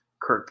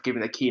Kirk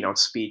giving the keynote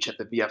speech at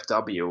the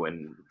VFW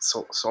in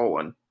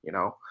Solon,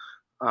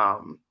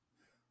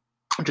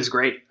 which is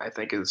great. I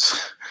think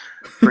is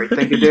a great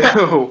thing to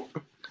do.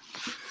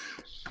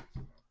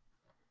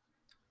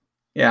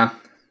 Yeah.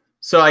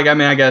 So, I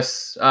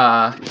guess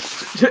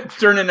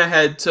turning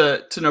ahead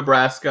to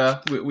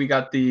Nebraska, we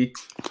got the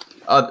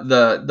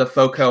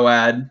FOCO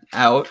ad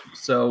out,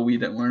 so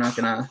we're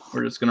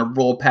just gonna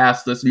roll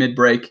past this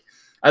mid-break.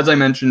 As I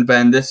mentioned,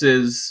 Ben, this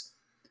is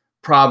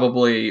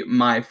probably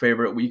my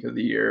favorite week of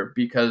the year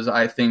because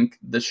I think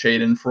the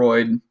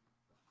Schadenfreude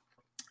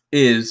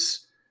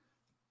is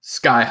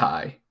sky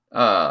high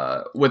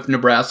with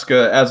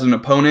Nebraska as an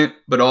opponent,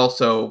 but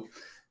also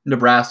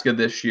Nebraska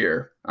this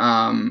year.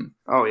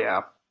 Oh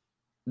yeah.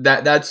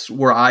 That's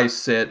where I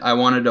sit. I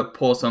wanted to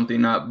pull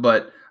something up,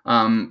 but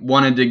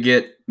wanted to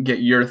get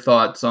your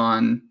thoughts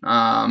on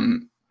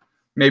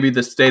maybe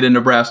the state of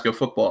Nebraska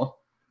football.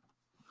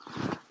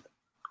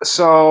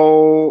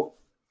 So,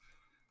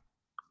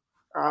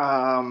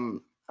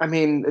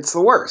 it's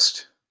the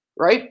worst,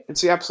 right?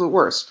 It's the absolute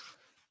worst.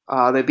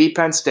 They beat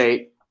Penn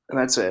State, and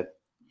that's it.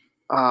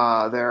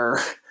 They're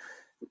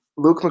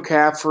Luke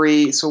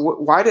McCaffrey. So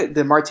why did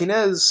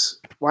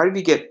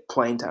he get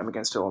playing time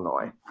against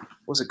Illinois?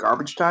 Was it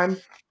garbage time?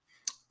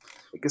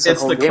 It's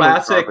the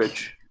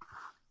classic.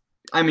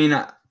 I mean,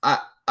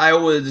 I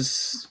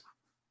was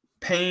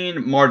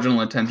paying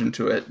marginal attention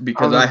to it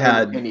because I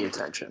had any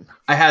attention.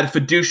 I had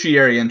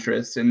fiduciary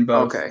interest in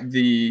both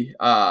the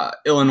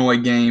Illinois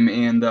game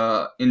and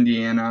the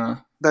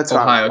Indiana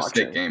Ohio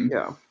State game.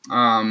 Yeah.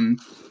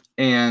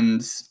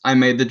 And I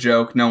made the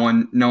joke. No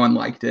one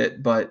liked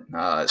it, but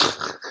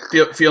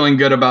feeling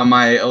good about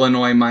my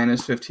Illinois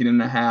minus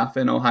 15.5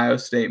 and Ohio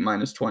State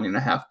minus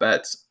 20.5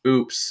 bets.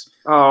 Oops.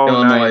 Oh,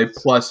 Illinois nice.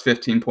 plus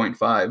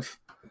 15.5.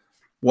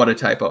 What a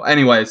typo.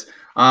 Anyways,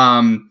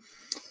 but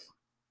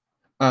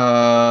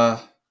yeah,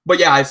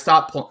 I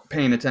stopped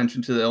paying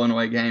attention to the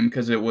Illinois game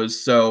because it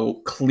was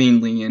so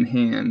cleanly in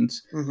hand.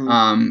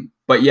 Mm-hmm.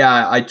 But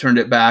yeah, I turned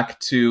it back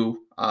to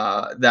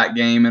that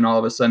game, and all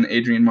of a sudden,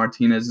 Adrian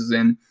Martinez is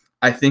in.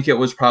 I think it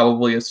was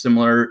probably a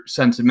similar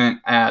sentiment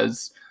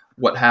as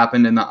what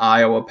happened in the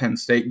Iowa-Penn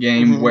State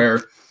game, mm-hmm.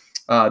 where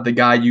the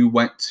guy you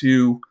went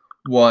to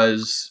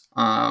was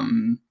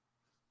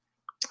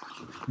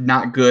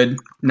not good,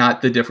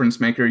 not the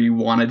difference maker you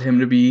wanted him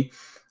to be.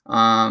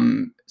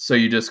 So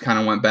you just kind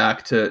of went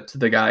back to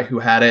the guy who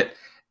had it.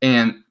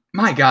 And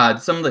my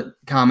God, some of the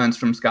comments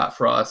from Scott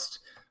Frost.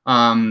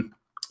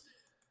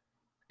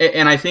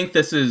 And I think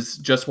this is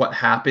just what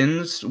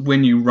happens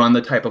when you run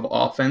the type of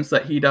offense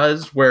that he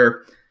does,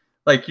 where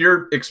like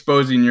you're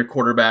exposing your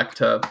quarterback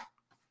to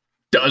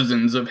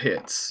dozens of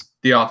hits,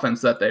 the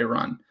offense that they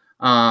run.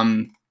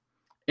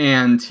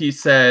 And he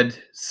said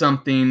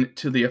something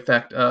to the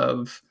effect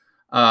of,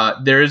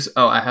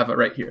 I have it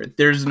right here.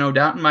 There's no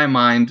doubt in my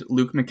mind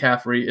Luke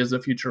McCaffrey is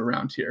the future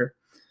around here.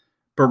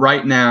 But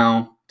right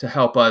now, to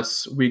help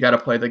us, we got to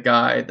play the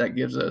guy that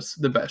gives us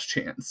the best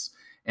chance.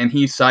 And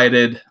he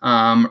cited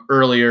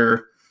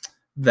earlier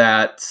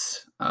that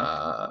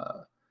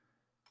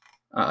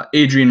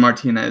Adrian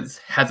Martinez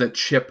has a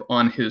chip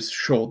on his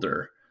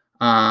shoulder.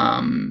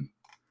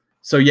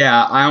 So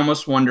yeah, I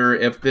almost wonder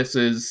if this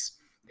is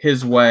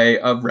his way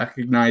of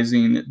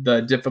recognizing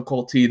the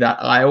difficulty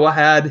that Iowa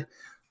had.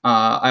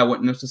 I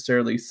wouldn't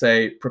necessarily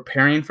say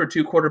preparing for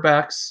two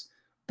quarterbacks,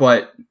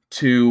 but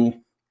to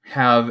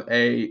have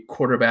a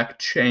quarterback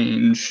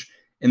change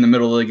in the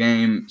middle of the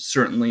game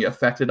certainly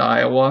affected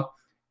Iowa.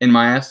 In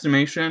my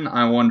estimation,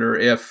 I wonder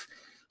if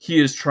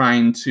he is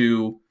trying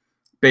to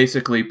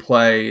basically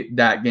play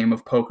that game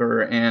of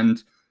poker,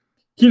 and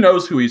he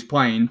knows who he's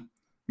playing.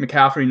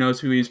 McCaffrey knows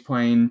who he's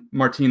playing.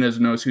 Martinez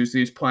knows who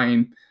he's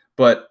playing.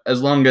 But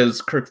as long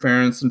as Kirk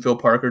Ferentz and Phil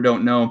Parker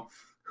don't know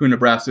who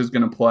Nebraska is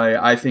going to play,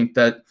 I think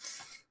that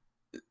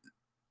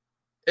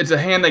it's a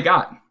hand they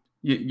got.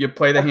 You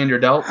play the hand you're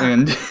dealt,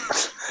 and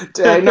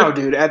no,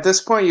 dude. At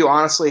this point, you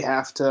honestly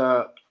have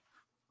to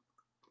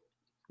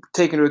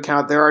take into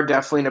account there are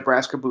definitely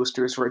Nebraska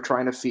boosters who are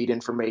trying to feed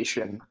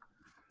information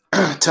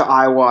to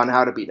Iowa on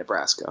how to beat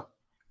Nebraska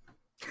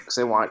because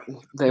they want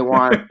they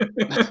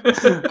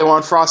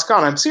want Frost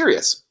gone. I'm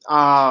serious.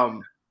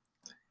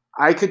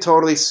 I could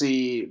totally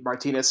see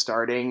Martinez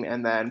starting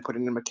and then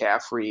putting in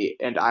McCaffrey,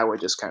 and Iowa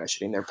just kind of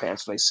shitting their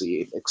pants when they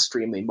see an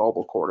extremely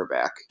mobile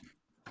quarterback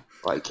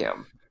like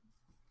him.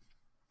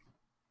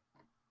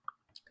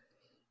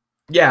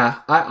 Yeah,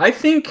 I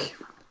think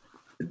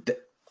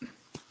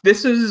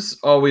this is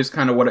always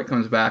kind of what it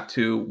comes back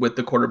to with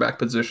the quarterback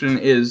position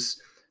is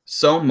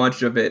so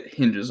much of it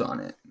hinges on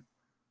it.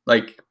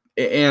 Like,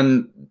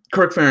 and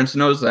Kirk Ferentz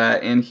knows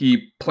that, and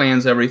he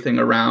plans everything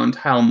around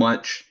how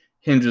much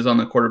hinges on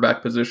the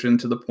quarterback position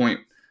to the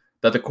point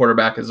that the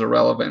quarterback is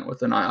irrelevant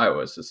within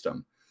Iowa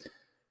system.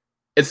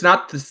 It's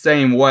not the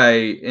same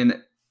way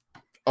in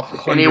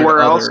anywhere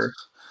else.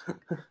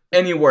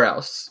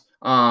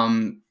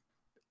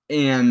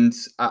 And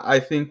I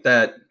think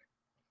that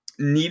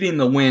needing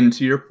the win,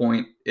 to your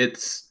point,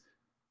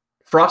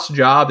 Frost's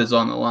job is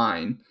on the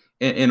line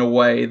in a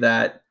way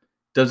that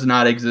does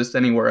not exist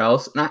anywhere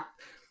else. And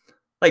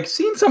like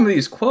seeing some of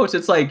these quotes,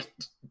 it's like,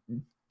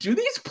 do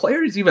these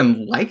players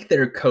even like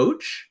their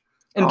coach?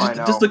 And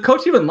does the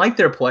coach even like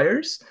their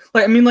players?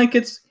 Like, I mean, like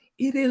it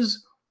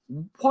is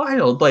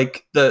wild.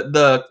 Like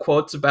the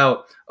quotes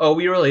about, oh,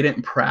 we really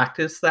didn't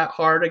practice that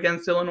hard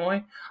against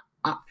Illinois.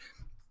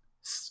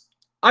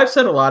 I've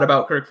said a lot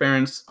about Kirk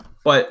Ferentz,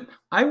 but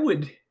I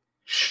would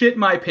shit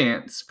my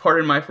pants,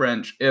 pardon my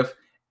French, if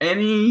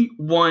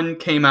anyone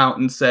came out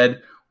and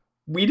said,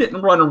 we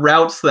didn't run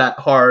routes that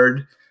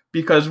hard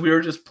because we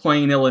were just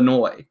playing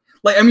Illinois.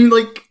 Like, I mean,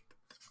 like,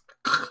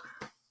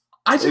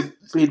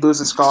 he'd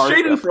lose a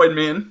scholarship. Schadenfreude,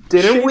 man.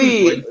 Didn't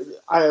we?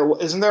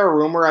 Isn't there a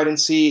rumor? I didn't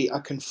see a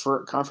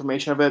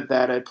confirmation of it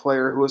that a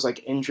player who was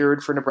like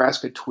injured for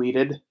Nebraska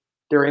tweeted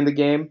during the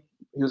game.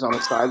 He was on the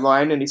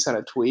sideline and he sent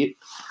a tweet.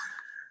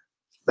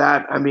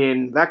 That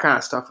kind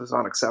of stuff is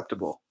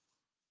unacceptable.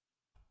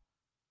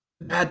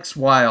 That's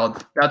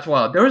wild.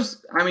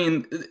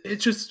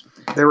 It's just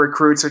their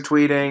recruits are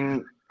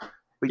tweeting.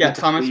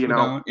 Thomas,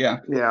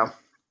 yeah.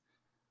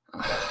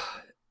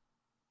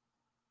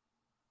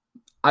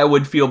 I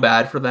would feel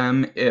bad for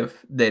them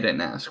if they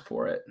didn't ask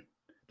for it.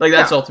 Like,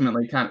 that's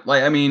ultimately kind of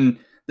like, I mean,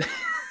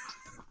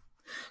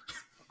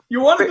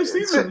 you wanted the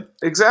season.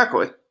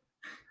 Exactly.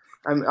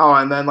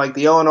 And then like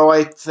the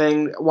Illinois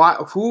thing.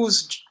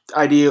 Whose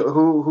idea?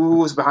 Who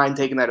was behind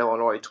taking that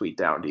Illinois tweet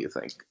down? Do you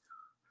think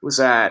was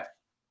that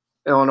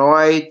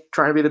Illinois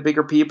trying to be the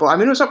bigger people? I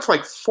mean, it was up for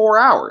like 4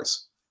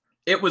 hours.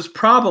 It was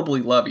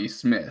probably Lovie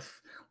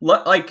Smith.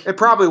 It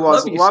probably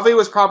was. Lovie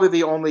was probably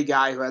the only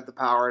guy who had the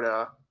power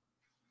to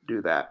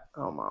do that.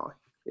 Oh Molly,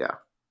 yeah.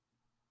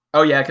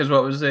 Oh yeah, because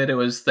what was it? It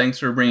was thanks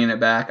for bringing it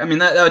back. I mean,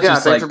 that was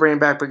just thanks for bringing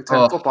back Big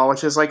Ten football,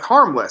 which is like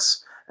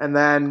harmless. And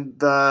then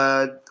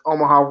the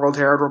Omaha World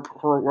Herald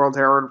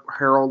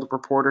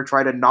reporter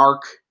tried to narc,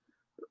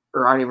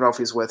 or I don't even know if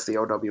he's with the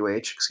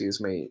OWH.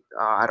 Excuse me,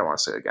 I don't want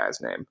to say the guy's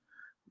name,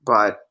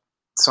 but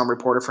some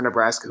reporter for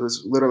Nebraska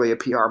who's literally a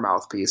PR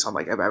mouthpiece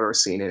unlike I've ever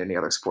seen in any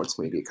other sports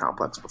media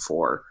complex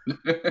before.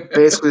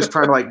 Basically, just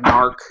trying to like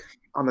narc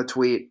on the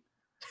tweet.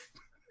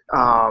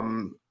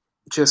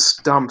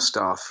 Just dumb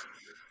stuff.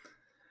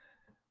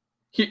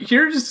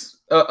 Here's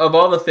of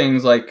all the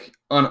things, like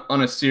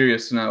on a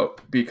serious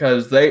note,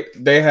 because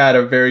they had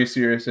a very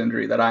serious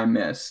injury that I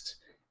missed,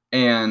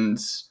 and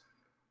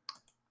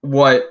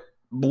what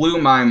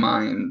blew my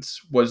mind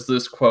was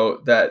this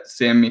quote that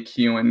Sam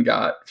McEwen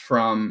got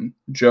from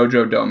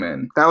JoJo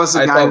Domann. That was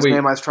the guy's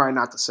name I was trying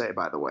not to say,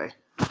 by the way.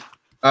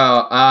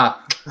 I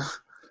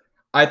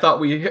thought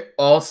we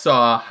all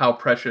saw how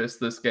precious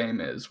this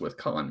game is with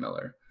Cullen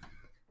Miller.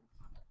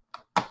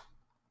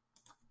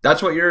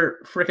 That's what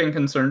you're freaking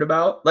concerned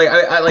about? Like,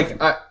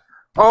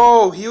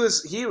 Oh, he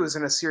was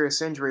in a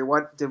serious injury.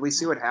 What did we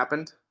see? What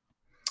happened?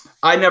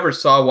 I never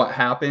saw what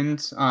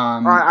happened.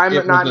 Not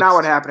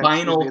what happened.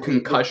 Spinal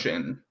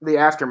concussion. The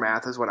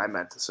aftermath is what I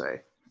meant to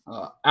say.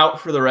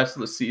 Out for the rest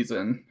of the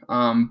season.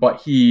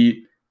 But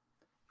he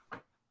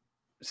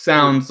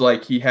sounds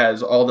like he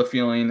has all the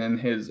feeling in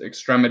his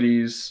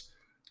extremities.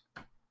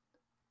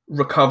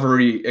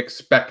 Recovery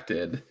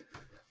expected,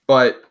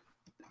 but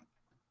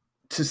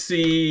to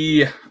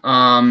see,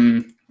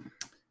 I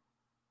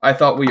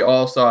thought we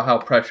all saw how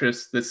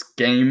precious this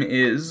game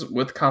is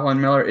with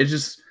Colin Miller. I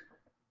just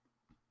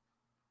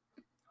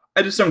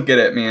don't get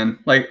it, man.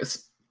 Like,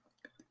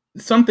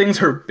 some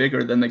things are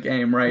bigger than the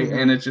game, right? Mm-hmm.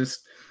 And it's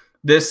just,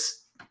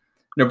 this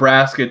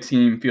Nebraska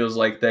team feels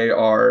like they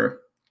are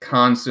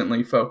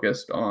constantly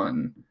focused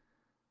on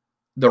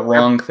the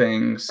wrong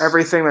things.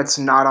 Everything that's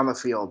not on the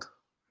field.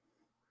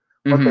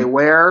 What they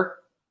wear,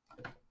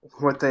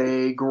 what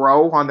they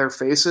grow on their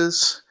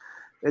faces,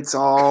 it's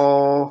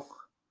all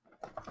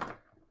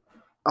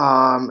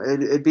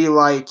it'd be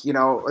like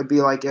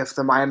if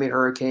the Miami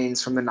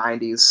Hurricanes from the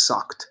 90s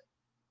sucked,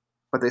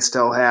 but they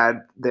still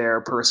had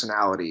their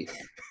personality.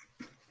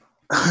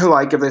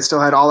 Like if they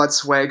still had all that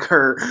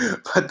swagger,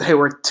 but they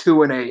were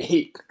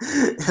 2-8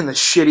 in the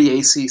shitty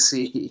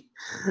ACC.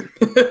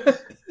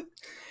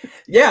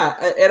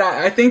 Yeah, and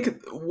I think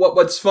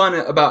what's fun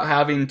about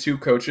having two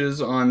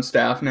coaches on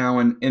staff now,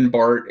 in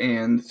Bart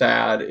and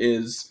Thad,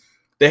 is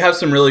they have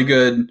some really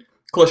good,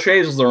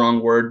 cliches is the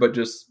wrong word, but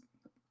just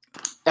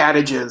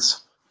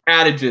adages.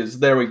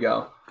 There we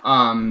go.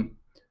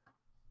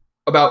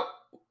 About,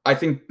 I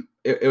think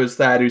it was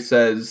Thad who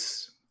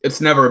says it's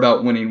never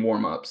about winning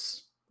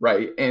warm-ups,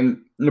 right?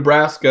 And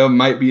Nebraska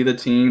might be the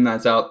team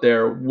that's out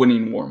there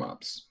winning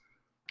warm-ups.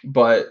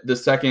 but the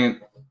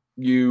second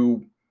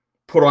you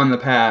put on the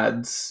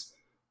pads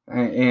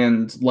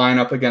and line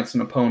up against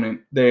an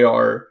opponent, they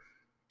are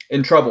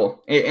in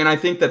trouble. And I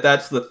think that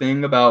that's the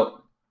thing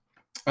about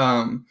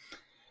the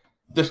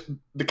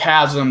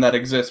chasm that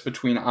exists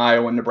between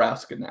Iowa and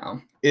Nebraska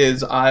now.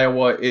 Is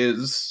Iowa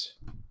is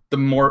the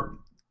more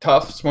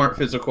tough, smart,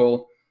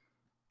 physical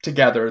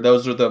together.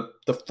 Those are the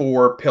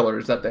 4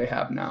 pillars that they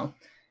have now.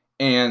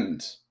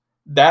 And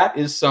that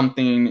is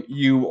something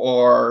you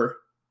are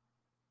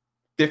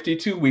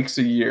 52 weeks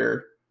a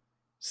year,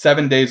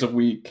 7 days a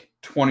week,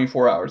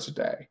 24 hours a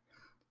day.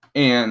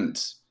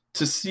 And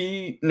to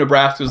see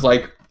Nebraska's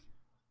like,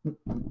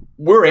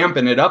 we're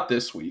amping it up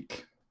this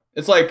week.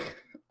 It's like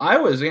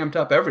Iowa's amped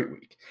up every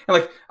week. And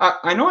like,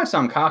 I know I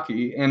sound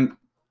cocky, and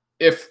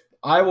if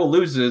Iowa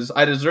loses,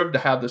 I deserve to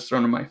have this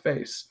thrown in my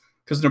face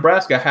because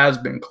Nebraska has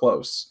been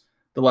close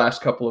the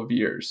last couple of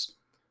years.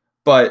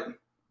 But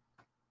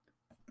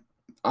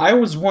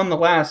Iowa's won the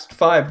last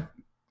 5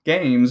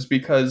 games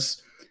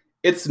because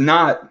it's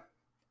not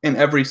an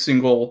every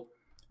single,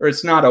 or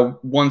it's not a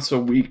once a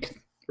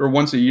week or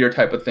once a year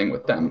type of thing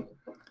with them.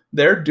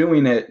 They're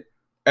doing it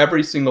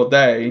every single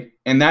day,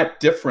 and that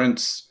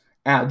difference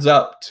adds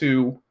up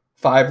to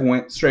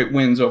 5 straight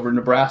wins over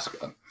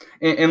Nebraska.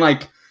 And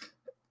like,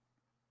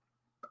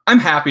 I'm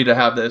happy to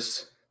have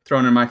this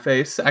thrown in my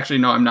face. Actually,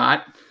 no, I'm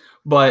not.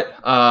 But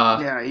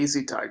yeah,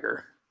 easy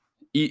Tiger.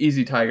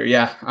 Easy Tiger,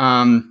 yeah.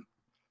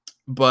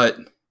 But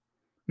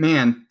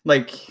man,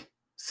 like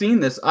seeing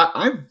this,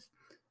 I've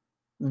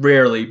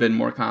rarely been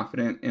more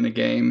confident in a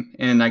game,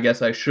 and I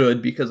guess I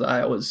should because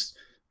Iowa's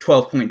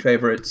 12-point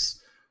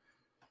favorites,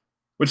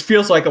 which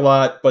feels like a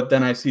lot. But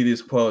then I see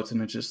these quotes,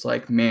 and it's just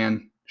like,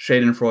 man,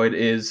 Schadenfreude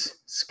is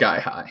sky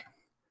high,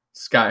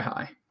 sky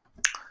high.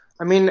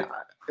 I mean,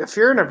 if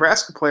you're a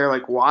Nebraska player,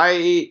 like,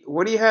 why?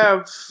 What do you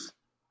have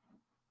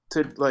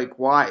to like?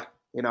 Why?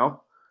 You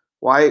know,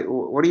 why?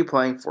 What are you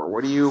playing for?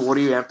 What are you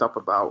amped up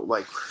about?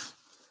 Like,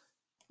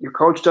 your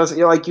coach doesn't.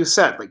 Like you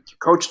said, like your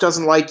coach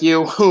doesn't like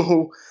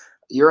you.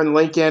 You're in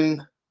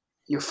Lincoln.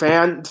 Your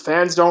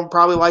fans don't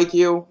probably like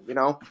you. You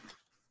know,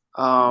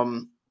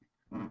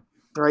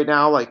 right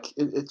now, like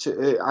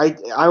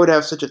I would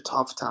have such a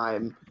tough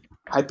time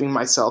hyping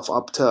myself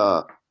up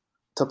to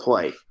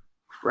play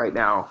right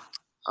now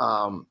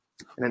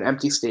in an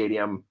empty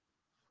stadium.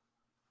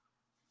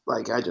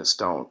 Like, I just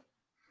don't.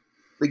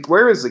 Like,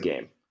 where is the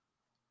game?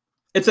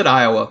 It's at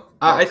Iowa. Okay.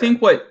 I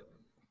think what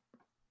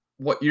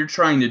you're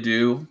trying to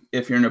do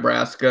if you're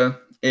Nebraska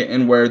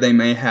and where they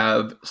may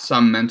have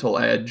some mental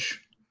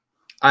edge,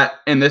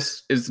 and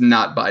this is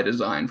not by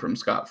design from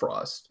Scott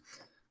Frost,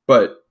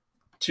 but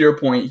to your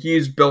point,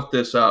 he's built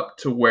this up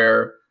to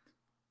where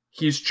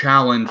he's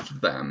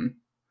challenged them,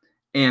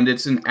 and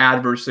it's an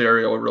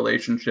adversarial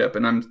relationship.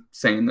 And I'm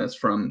saying this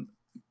from,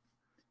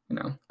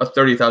 a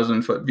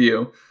 30,000-foot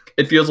view.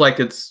 It feels like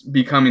it's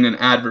becoming an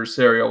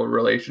adversarial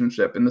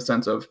relationship in the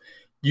sense of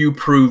you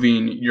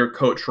proving your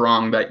coach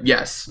wrong that,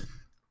 yes,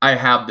 I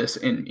have this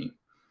in me.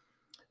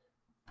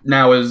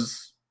 Now,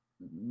 is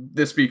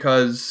this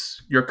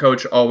because your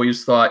coach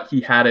always thought he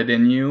had it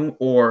in you,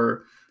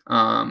 or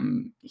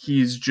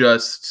he's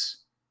just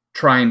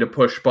trying to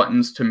push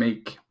buttons to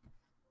make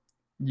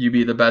you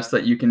be the best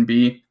that you can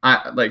be?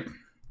 I like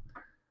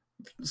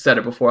said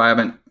it before, I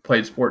haven't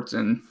played sports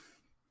in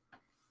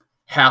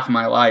half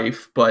my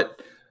life,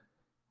 but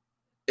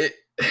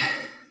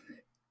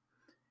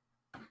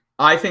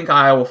I think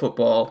Iowa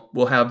football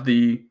will have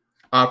the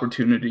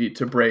opportunity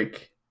to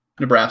break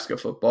Nebraska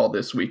football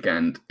this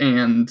weekend,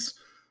 and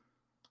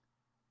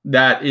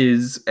that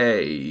is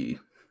a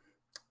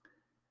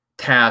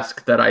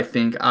task that I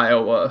think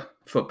Iowa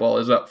football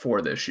is up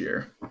for this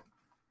year.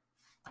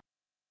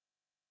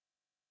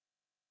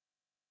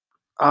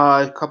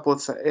 A couple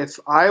of if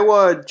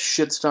Iowa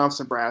shitstomps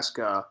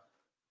Nebraska,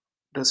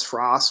 does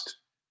Frost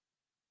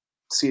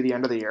see the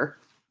end of the year?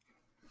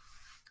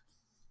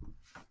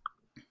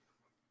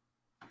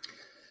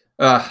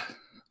 I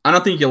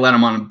don't think you let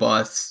him on a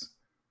bus.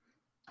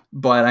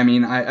 But, I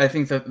mean, I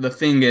think that the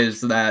thing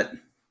is that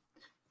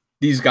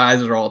these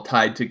guys are all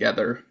tied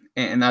together.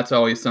 And that's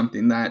always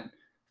something that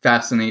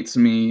fascinates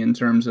me in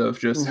terms of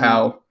just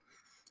how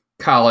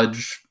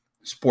college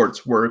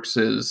sports works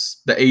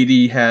is the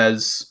AD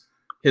has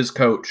his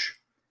coach.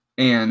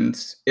 And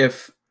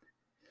if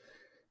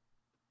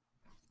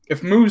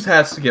Moose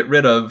has to get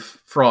rid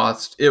of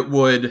Frost, it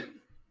would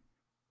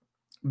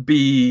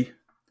be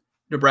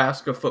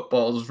Nebraska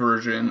football's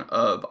version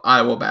of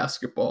Iowa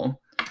basketball,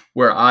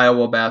 where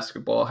Iowa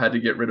basketball had to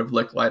get rid of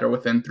Licklider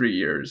within 3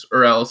 years,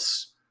 or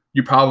else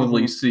you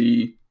probably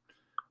see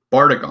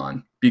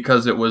Bardagon,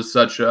 because it was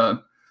such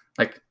a,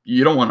 like,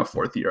 you don't want a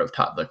 4th year of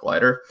Todd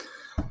Licklider.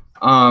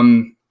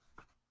 I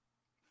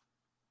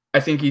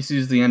think he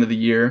sees the end of the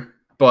year,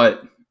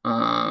 but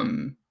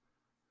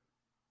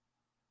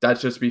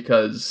that's just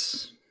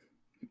because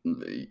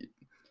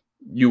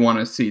you want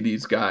to see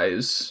these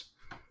guys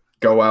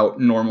go out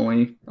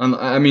normally.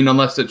 I mean,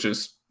 unless it's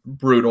just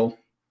brutal.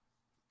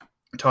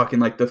 Talking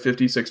like the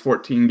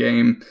 56-14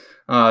 game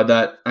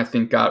that I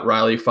think got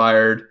Riley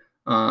fired.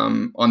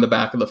 on the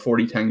back of the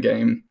 40-10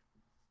 game.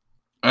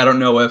 I don't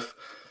know if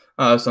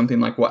something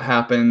like what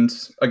happened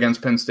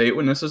against Penn State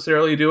would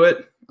necessarily do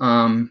it,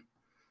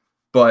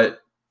 but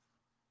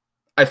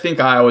I think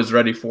Iowa's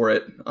ready for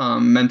it.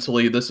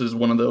 Mentally, this is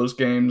one of those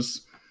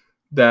games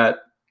that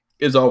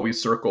is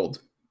always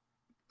circled,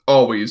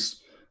 always,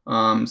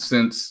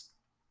 since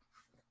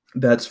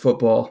That's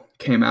Football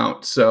came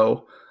out.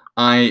 So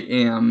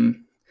I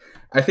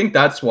think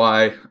that's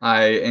why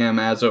I am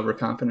as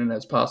overconfident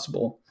as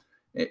possible,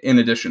 in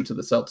addition to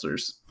the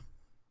Seltzers.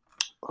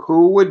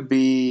 Who would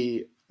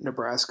be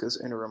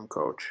Nebraska's interim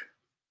coach?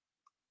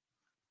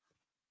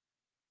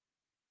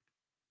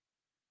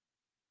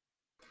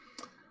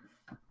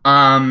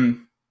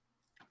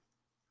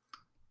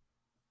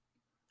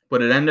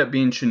 Would it end up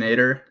being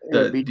Schneider,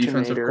 the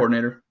defensive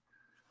coordinator?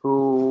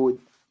 Who,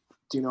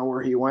 do you know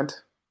where he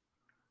went?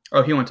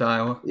 Oh, he went to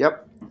Iowa.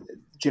 Yep.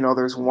 Do you know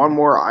there's one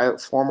more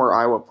former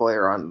Iowa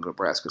player on the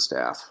Nebraska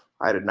staff?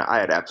 I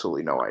had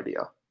absolutely no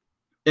idea.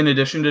 In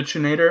addition to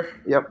Schneider?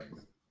 Yep.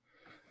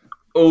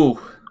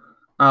 Oh,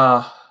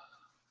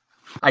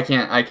 I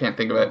can't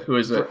think of it. Who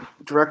is it?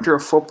 Director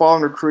of Football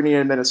and Recruiting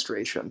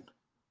Administration.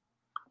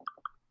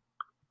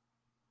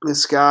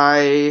 This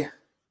guy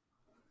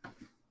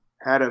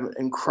had an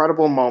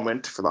incredible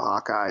moment for the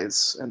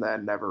Hawkeyes and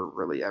then never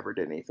really ever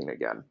did anything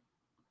again.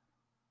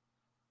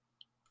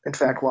 In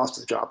fact, lost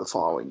his job the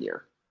following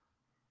year.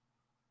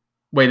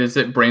 Wait, is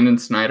it Brandon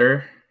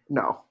Snyder?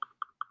 No.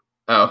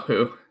 Oh,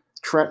 who?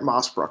 Trent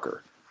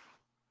Mossbrucker.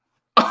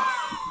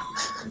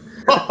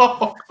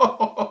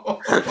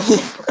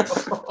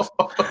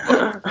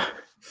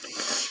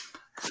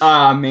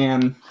 Ah,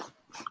 man.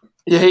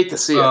 You hate to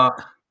see it.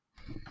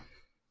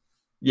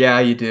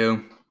 Yeah, you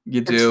do. You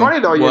do. It's funny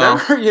though.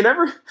 You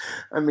never.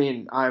 I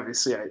mean,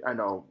 obviously, I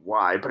know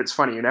why, but it's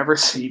funny. You never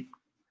see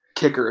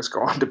kickers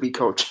go on to be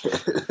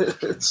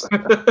coaches.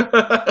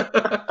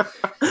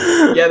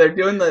 Yeah, they're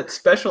doing the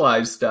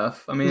specialized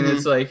stuff. I mean,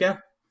 It's like, yeah,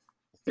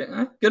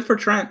 good for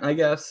Trent, I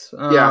guess.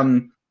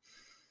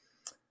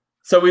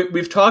 So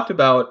we've talked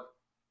about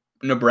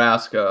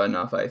Nebraska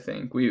enough. I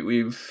think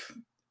we've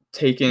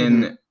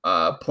taken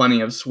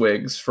plenty of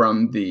swigs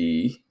from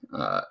the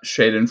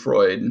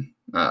Schadenfreude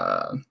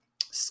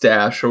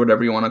stash, or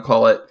whatever you want to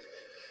call it.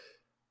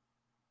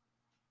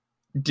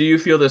 Do you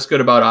feel this good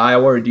about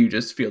Iowa, or do you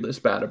just feel this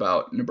bad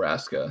about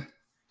Nebraska?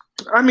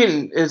 I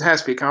mean, it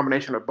has to be a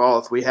combination of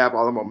both. We have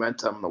all the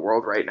momentum in the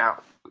world right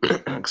now.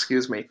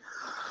 Excuse me.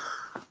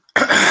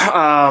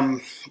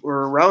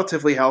 We're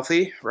relatively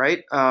healthy,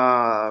 right?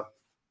 I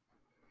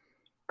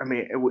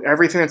mean,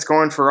 everything that's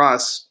going for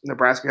us,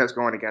 Nebraska has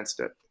going against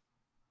it,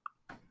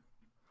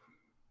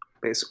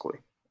 basically.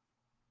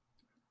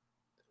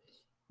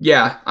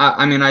 Yeah,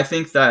 I mean, I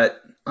think that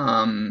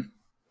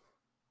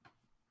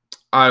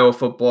Iowa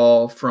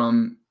football,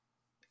 from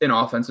an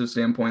offensive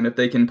standpoint, if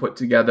they can put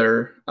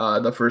together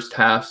the first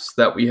halves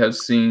that we have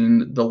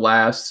seen the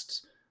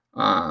last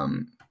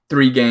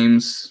 3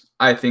 games,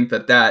 I think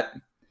that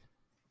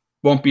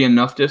won't be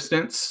enough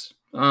distance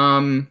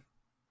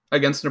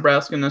against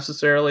Nebraska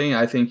necessarily.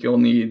 I think you'll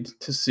need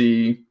to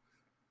see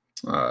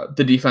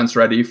the defense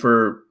ready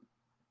for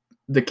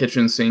the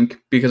kitchen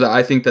sink, because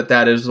I think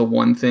that is the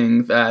one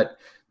thing that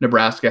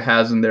Nebraska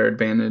has in their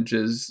advantage.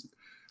 Is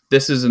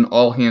this is an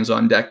all hands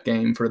on deck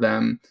game for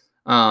them.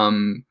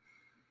 I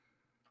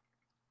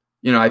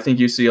think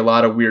you see a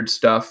lot of weird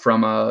stuff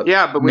from but we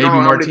maybe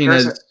don't know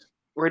Martinez.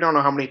 We don't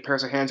know how many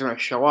pairs of hands are going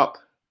to show up,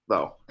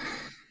 though.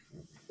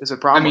 There's a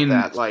problem with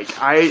that. Like,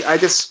 I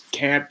just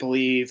can't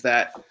believe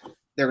that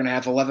they're going to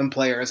have 11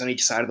 players on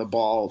each side of the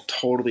ball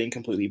totally and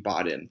completely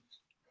bought in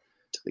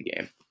to the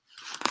game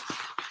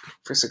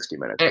for 60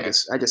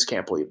 minutes. I just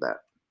can't believe that.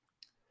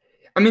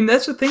 I mean,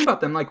 that's the thing about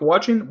them. Like,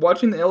 watching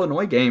the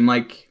Illinois game,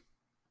 like,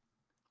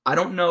 I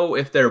don't know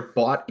if they're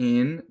bought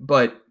in,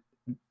 but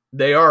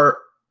they are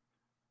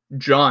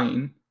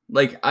jawing.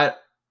 Like, I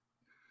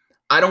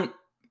don't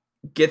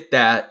get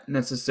that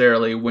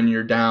necessarily when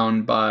you're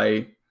down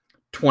by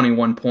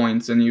 21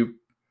 points and you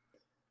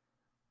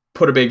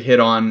put a big hit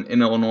on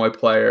an Illinois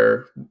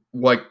player.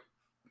 What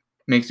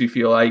makes you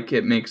feel like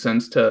it makes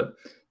sense to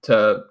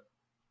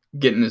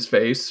get in his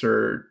face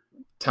or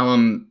tell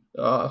him,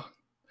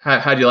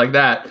 how do you like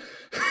that?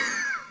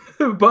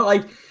 But,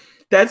 like,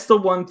 that's the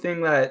one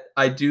thing that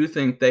I do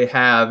think they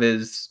have,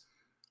 is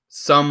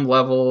some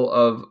level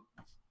of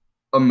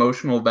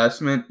emotional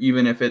investment,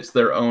 even if it's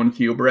their own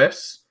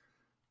hubris.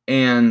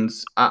 And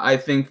I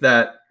think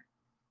that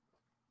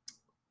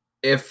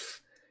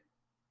if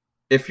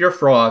you're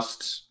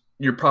Frost,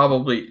 you're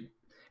probably,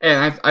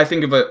 and I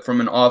think of it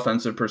from an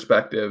offensive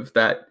perspective,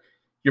 that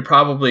you're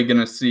probably going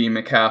to see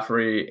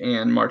McCaffrey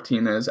and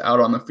Martinez out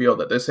on the field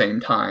at the same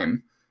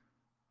time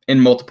in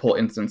multiple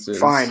instances.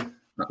 Fine.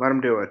 Let them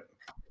do it.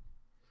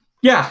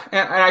 Yeah,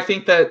 and I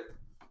think that,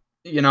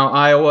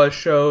 Iowa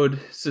showed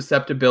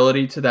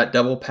susceptibility to that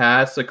double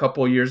pass a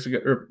couple years ago,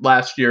 or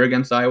last year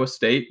against Iowa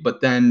State, but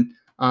then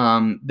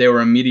they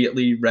were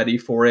immediately ready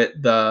for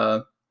it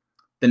the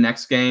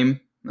next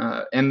game,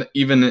 and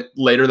even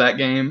later that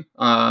game.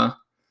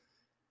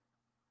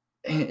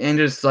 and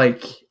just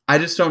like I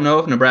just don't know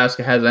if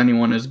Nebraska has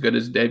anyone as good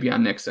as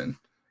Davion Nixon.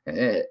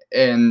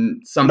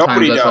 And sometimes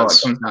Nobody that's all it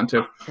does. comes down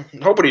to.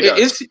 Nobody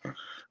does.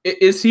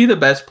 Is he the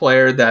best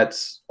player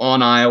that's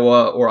on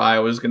Iowa or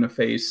Iowa's going to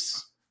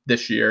face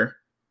this year?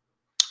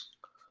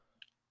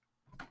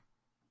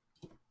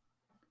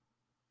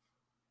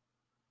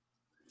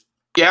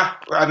 Yeah,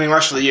 I mean,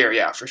 rest of the year,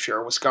 yeah, for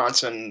sure.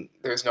 Wisconsin,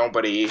 there's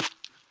nobody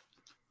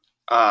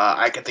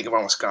I can think of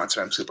on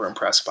Wisconsin I'm super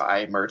impressed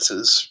by. Mertz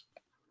is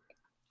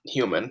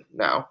human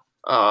now.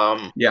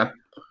 Yeah.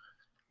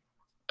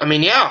 I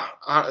mean, yeah,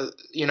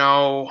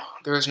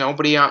 there's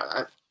nobody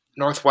on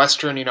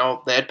Northwestern.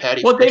 They had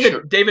Patty. Well,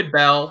 Fisher. David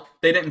Bell.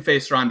 They didn't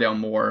face Rondale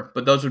Moore,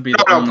 but those would be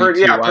the only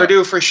two.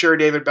 Purdue for sure.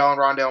 David Bell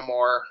and Rondale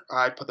Moore.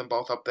 I'd put them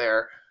both up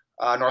there.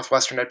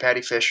 Northwestern had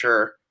Patty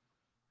Fisher.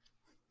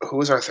 Who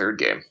was our third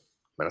game?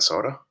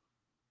 Minnesota.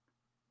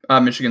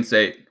 Michigan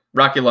State.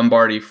 Rocky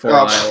Lombardi for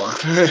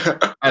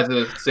Iowa as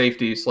a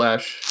safety / I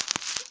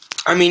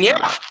mean,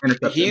 yeah,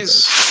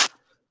 he's.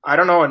 I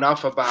don't know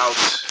enough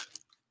about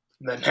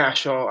the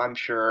national. I'm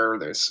sure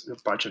there's a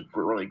bunch of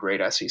really great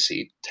SEC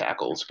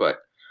tackles, but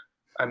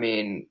I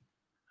mean,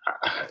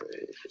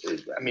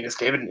 is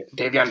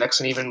Davion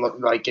Nixon even look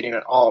like getting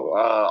an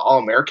all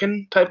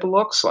American type of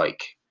looks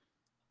like?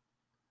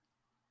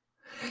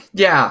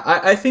 Yeah,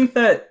 I think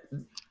that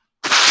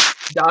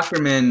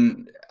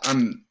Dockerman.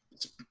 I'm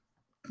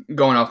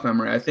going off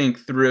memory. I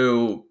think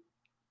through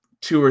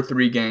 2 or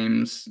 3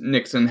 games,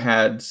 Nixon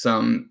had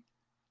some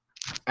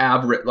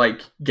average,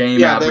 like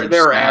game average. Yeah, they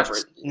were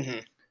average. Mm-hmm.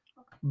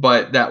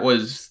 But that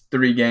was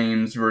 3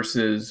 games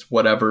versus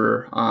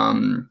whatever.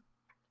 Some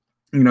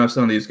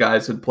of these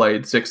guys had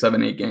played 6,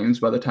 7, 8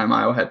 games by the time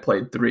Iowa had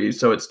played 3.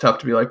 So it's tough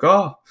to be like,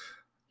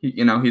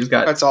 he's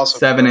got that's also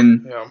 7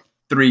 in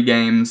 3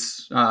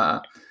 games.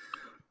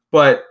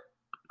 But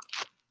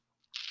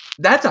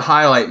that's a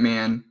highlight,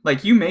 man.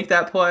 Like, you make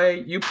that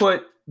play, you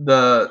put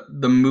the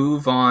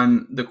move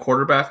on the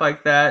quarterback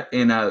like that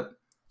in a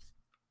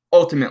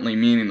ultimately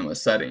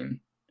meaningless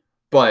setting.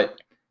 But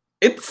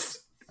it's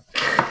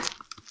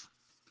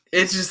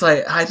just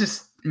like, I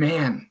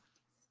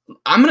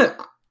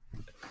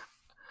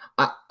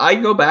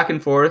go back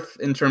and forth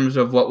in terms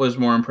of what was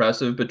more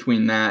impressive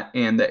between that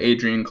and the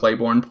Adrian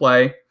Claiborne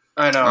play.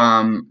 I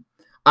know.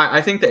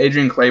 I think the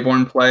Adrian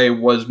Claiborne play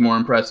was more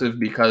impressive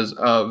because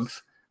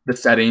of the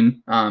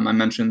setting. I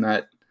mentioned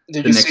that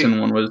the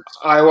Nixon one was.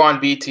 Iowa on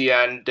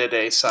BTN did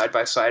a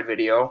side-by-side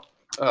video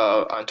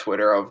on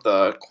Twitter of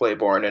the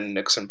Claiborne and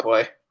Nixon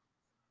play.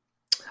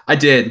 I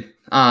did.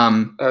 I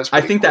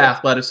think cool. The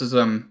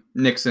athleticism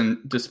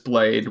Nixon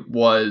displayed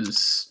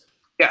was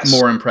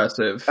more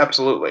impressive.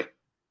 Absolutely.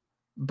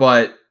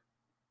 But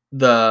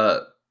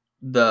the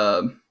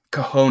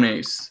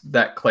cojones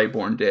that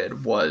Claiborne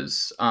did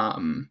was,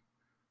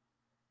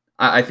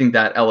 I think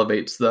that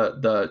elevates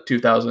the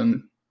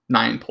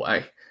 2009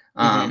 play.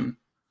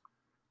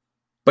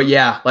 But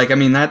yeah, like, I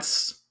mean,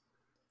 that's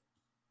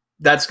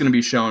going to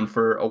be shown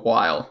for a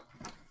while.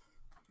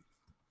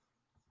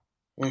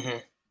 Mm-hmm.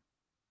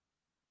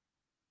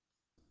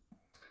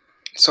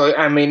 So,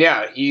 I mean,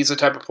 yeah, he's the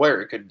type of player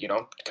who could,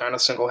 kind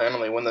of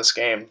single-handedly win this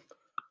game.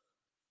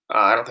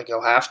 I don't think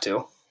he'll have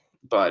to,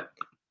 but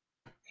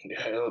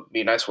it'll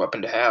be a nice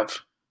weapon to have.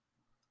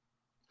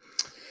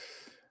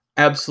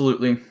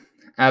 Absolutely.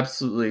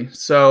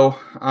 So,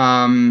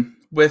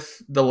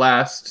 with the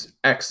last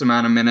X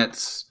amount of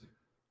minutes,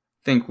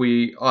 I think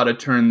we ought to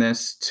turn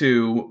this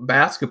to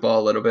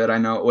basketball a little bit. I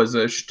know it was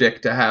a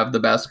shtick to have the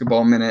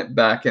basketball minute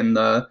back in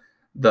the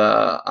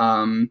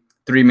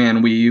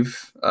 3-man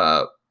weave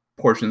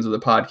portions of the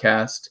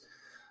podcast,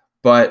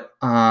 but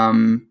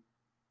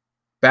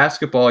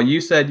basketball,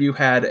 you said you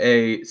had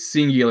a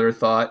singular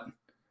thought.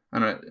 I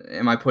don't know,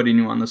 am I putting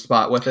you on the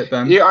spot with it,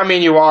 Ben? Yeah, I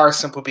mean, you are,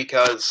 simply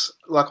because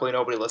luckily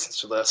nobody listens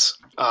to this.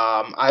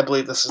 I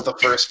believe this is the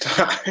first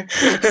time.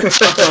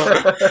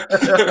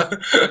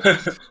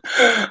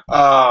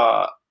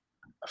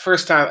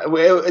 First time.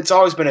 It's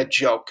always been a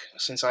joke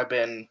since I've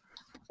been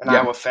an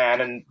Iowa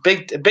fan and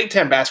Big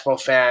Ten basketball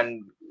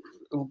fan,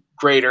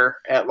 greater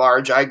at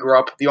large. I grew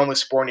up, the only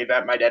sporting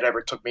event my dad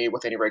ever took me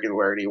with any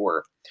regularity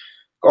were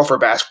Gopher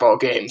basketball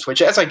games,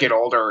 which as I get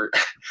older,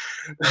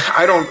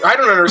 I don't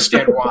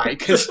understand why,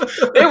 because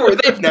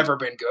they've never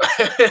been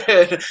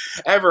good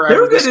ever. They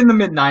were good in the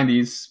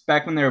mid-90s,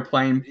 back when they were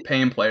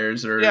paying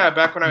players, or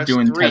back when I was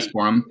doing tests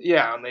for them.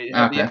 Yeah,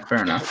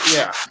 Fair enough.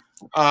 Yeah,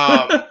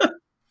 I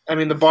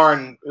mean, the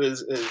barn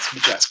is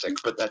majestic,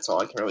 but that's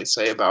all I can really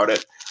say about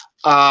it.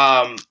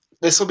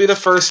 This will be the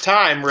first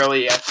time,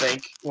 really, I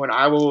think, when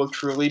I will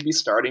truly be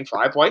starting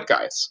 5 white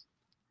guys.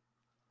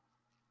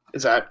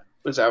 Is that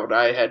what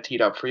I had teed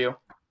up for you?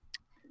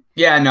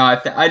 Yeah, no,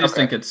 I just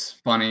think it's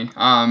funny.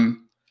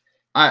 I'm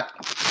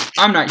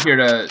not here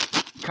to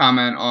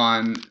comment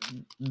on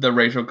the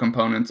racial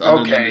components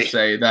other than to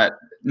say that,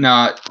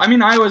 no, I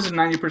mean, Iowa's a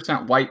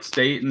 90% white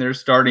state, and they're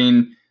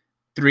starting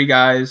 3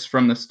 guys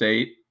from the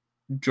state: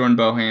 Jordan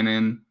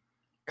Bohannon,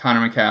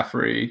 Connor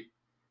McCaffrey,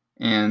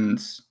 and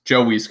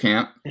Joe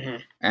Wieskamp. Mm-hmm.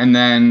 And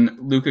then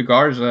Luka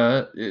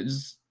Garza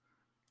is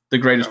the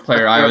greatest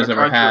player Iowa's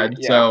ever had.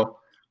 Yeah. So,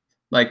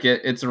 like,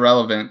 it's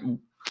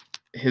irrelevant,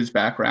 his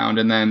background.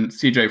 And then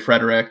CJ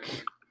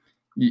Frederick,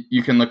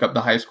 you can look up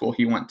the high school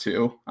he went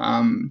to.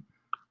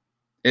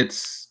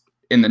 It's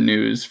in the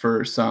news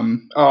for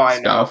some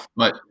stuff,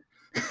 but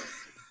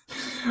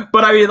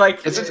I mean,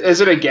 like,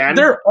 is it again?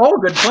 They're all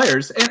good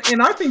players,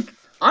 and I think,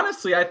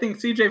 honestly,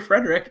 CJ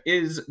Frederick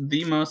is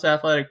the most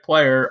athletic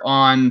player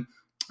on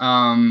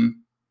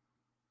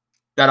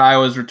that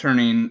Iowa's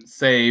returning,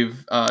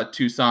 save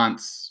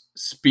Toussaint's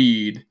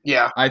speed.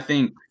 Yeah, I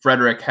think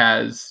Frederick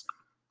has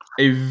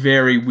a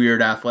very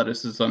weird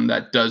athleticism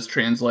that does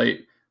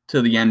translate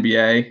to the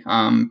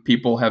NBA.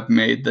 People have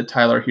made the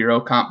Tyler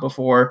Hero comp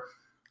before.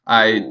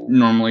 I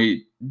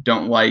normally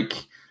don't like,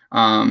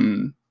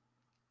 white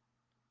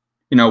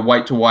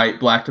to white,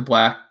 black to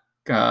black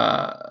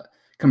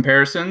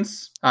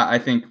comparisons. I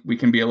think we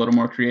can be a little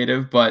more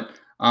creative, but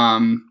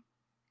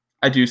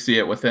I do see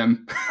it with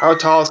him. How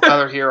tall is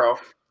Tyler Hero?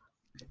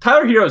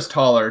 Tyler Hero's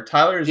taller.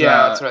 Tyler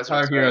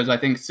Hero's, I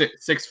think,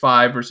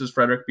 6'5" versus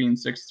Frederick being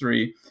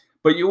 6'3".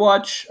 But you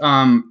watch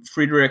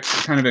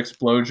Friedrich's kind of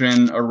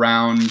explosion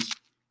around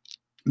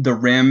the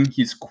rim.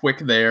 He's quick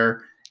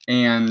there,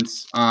 and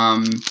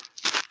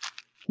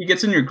he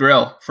gets in your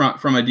grill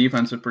from a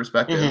defensive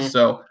perspective. Mm-hmm.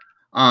 So,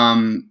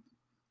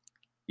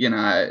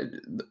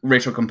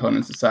 racial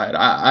components aside,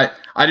 I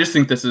just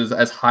think this is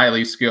as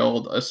highly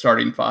skilled a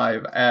starting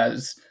five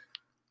as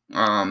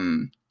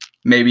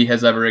maybe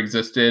has ever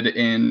existed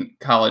in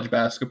college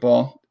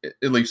basketball,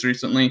 at least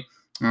recently.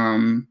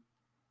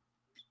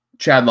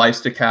 Chad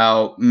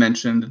Leistikow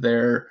mentioned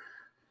they're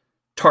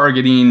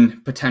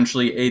targeting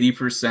potentially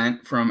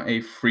 80% from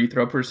a free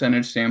throw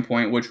percentage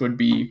standpoint, which would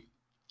be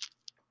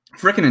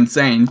freaking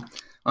insane.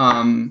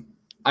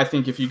 I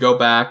think if you go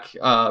back,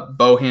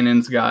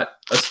 Bohannon's got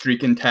a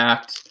streak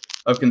intact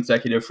of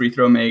consecutive free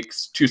throw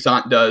makes.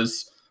 Toussaint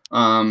does.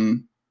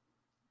 I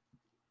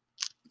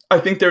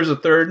think there's a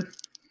third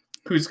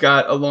who's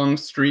got a long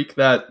streak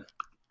that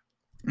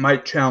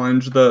might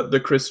challenge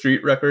the Chris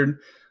Street record.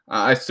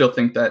 I still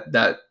think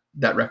that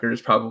record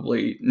is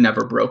probably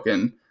never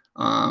broken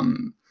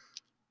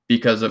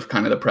because of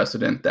kind of the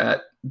precedent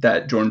that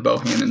Jordan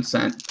Bohannon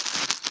set.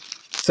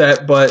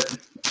 But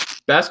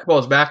basketball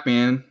is back,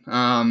 man.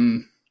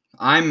 I'm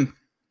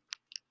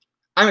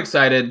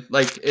excited.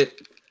 Like,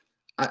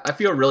 I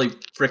feel really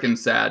freaking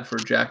sad for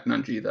Jack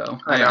Nunge, though.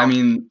 I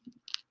mean,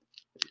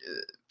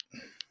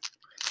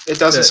 it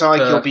doesn't sound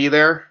like you'll be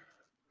there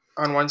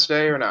on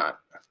Wednesday, or not.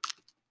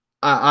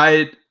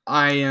 I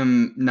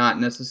am not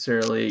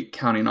necessarily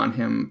counting on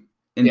him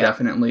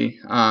indefinitely.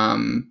 Yeah.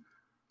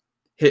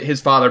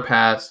 His father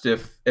passed.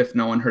 If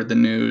no one heard the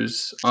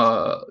news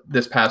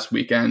this past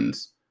weekend,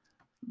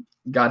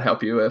 God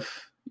help you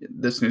if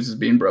this news is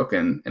being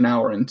broken an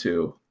hour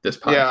into this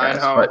podcast. Yeah, I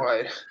know.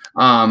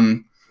 But,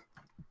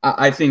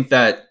 I think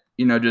that,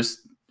 just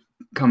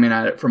coming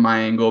at it from my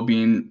angle,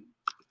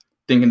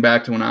 thinking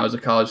back to when I was a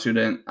college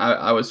student,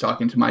 I was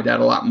talking to my dad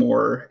a lot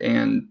more,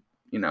 and,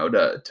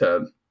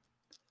 to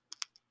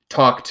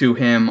talk to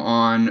him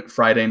on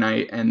Friday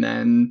night and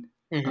then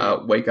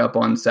wake up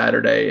on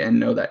Saturday and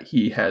know that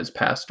he has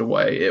passed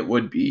away, it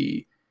would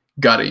be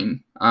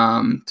gutting,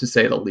 to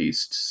say the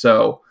least.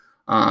 So,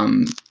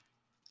 a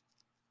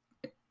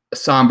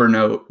somber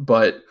note,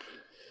 but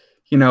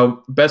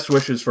best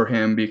wishes for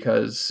him,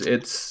 because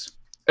it's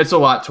a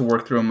lot to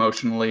work through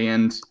emotionally,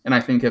 and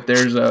I think if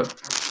there's a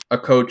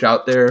coach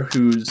out there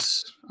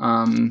who's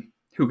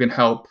who can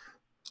help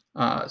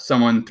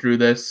someone through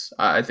this,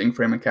 I think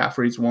Fran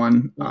McCaffrey's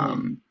one.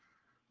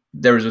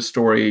 There was a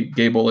story,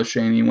 Gabe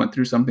Olaseni went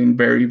through something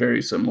very,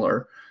 very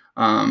similar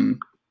an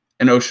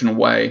ocean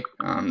away,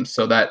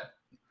 so that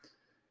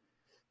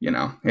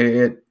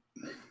it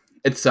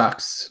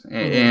sucks.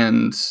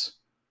 And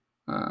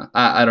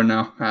I don't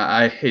know.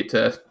 I hate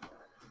to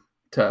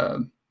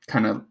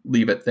kind of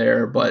leave it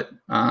there, but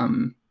I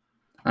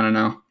don't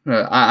know.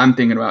 I'm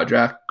thinking about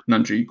Jack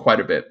Nunge quite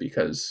a bit,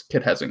 because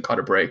kid hasn't caught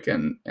a break,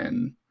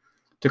 and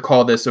to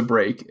call this a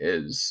break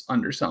is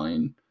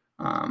underselling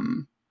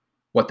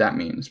what that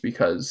means,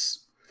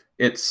 because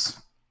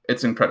it's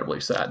incredibly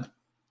sad.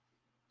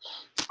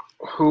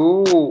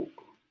 Who,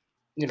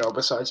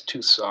 besides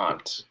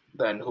Toussaint,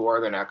 then who are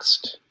the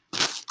next?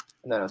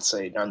 And then let's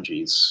say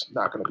Nunge's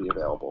not going to be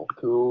available.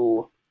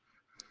 Who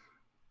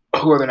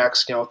are the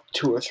next,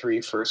 2 or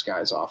 3 first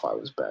guys off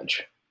Iowa's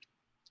bench?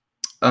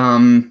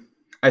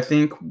 I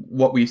think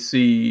what we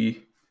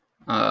see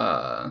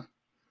them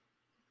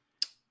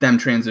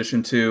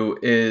transition to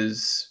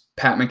is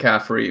Pat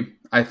McCaffrey.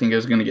 I think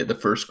is going to get the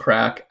first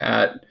crack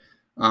at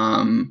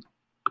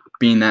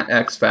being that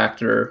X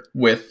factor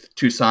with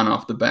Toussaint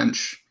off the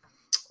bench,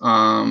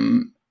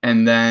 and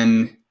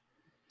then.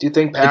 Do you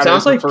think Pat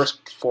is the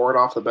first forward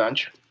off the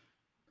bench?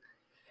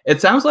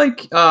 It sounds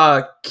like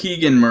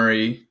Keegan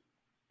Murray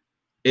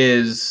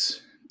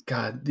is.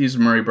 God, these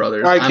Murray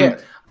brothers.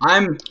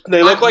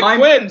 They look like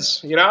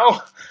twins,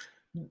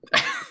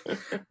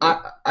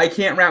 I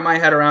can't wrap my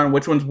head around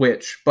which one's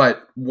which,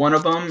 but one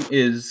of them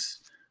is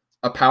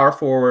a power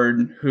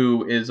forward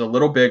who is a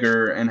little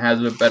bigger and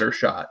has a better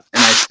shot.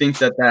 And I think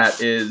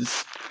that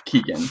is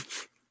Keegan.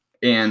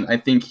 And I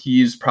think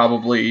he's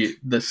probably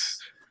the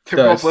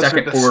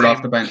second forward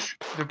off the bench.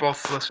 They're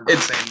both listed the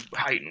same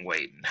height and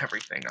weight and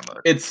everything.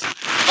 It's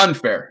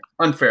unfair.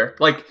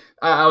 Like,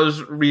 I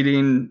was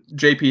reading,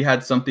 JP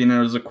had something, and it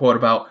was a quote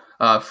about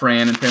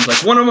Fran, and Fran's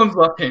like, one of them's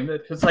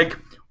left-handed. It's like,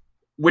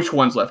 which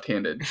one's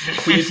left-handed?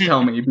 Please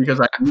tell me, because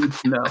I need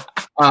to know.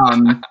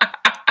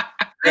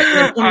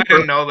 I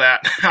didn't know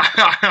that.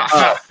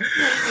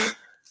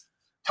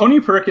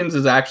 Tony Perkins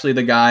is actually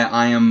the guy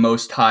I am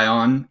most high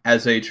on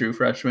as a true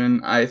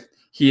freshman.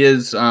 He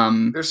is.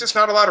 There's just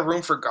not a lot of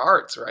room for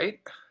guards, right?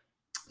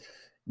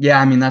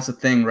 Yeah, I mean that's the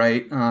thing,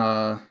 right?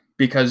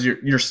 Because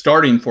you're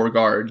starting 4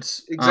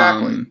 guards.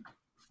 Exactly.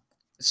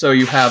 So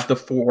you have the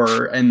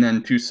 4 and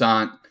then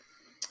Toussaint.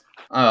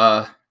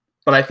 But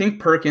I think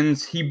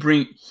Perkins,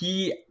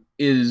 he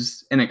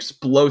is an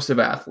explosive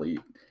athlete,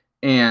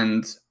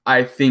 and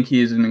I think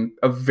he is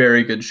a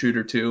very good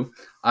shooter too.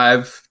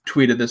 I've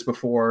tweeted this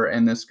before,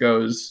 and this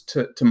goes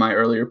to my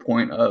earlier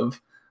point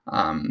of,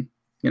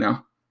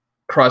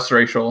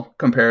 cross-racial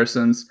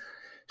comparisons.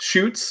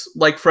 Shoots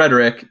like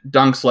Frederick,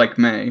 dunks like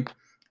May,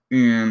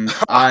 and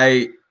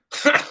I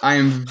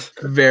am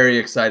very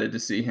excited to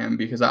see him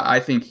because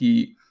I think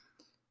he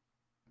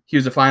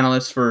was a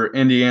finalist for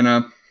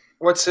Indiana.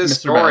 What's his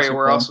story? Basketball.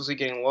 Where else was he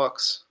getting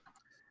looks?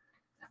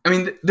 I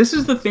mean, this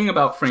is the thing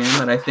about Fran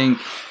that I think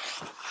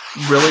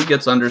really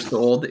gets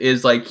undersold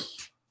is like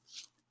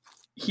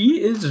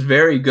he is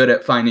very good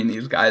at finding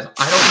these guys.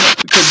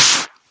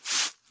 I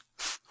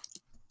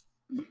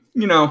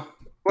don't know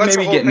because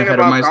maybe getting ahead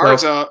of myself.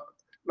 Garza,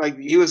 like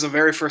he was the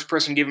very first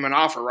person to give him an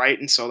offer, right?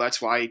 And so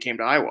that's why he came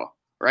to Iowa,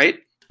 right?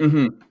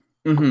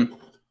 Mm-hmm.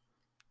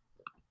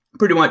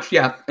 Pretty much,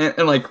 yeah.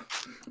 And like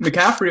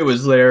McCaffrey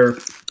was there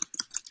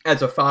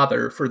as a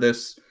father for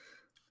this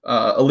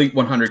Elite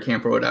 100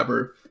 camp or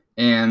whatever,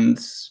 and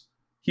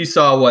he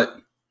saw what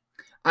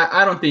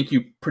I don't think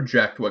you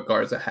project what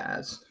Garza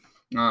has.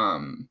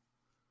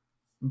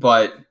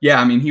 But yeah,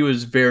 I mean, he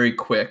was very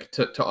quick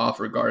to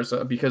offer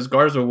Garza because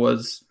Garza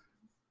was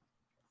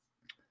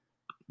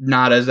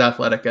not as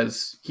athletic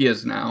as he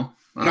is now.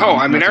 No,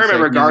 I mean, I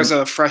remember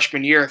Garza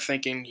freshman year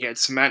thinking he had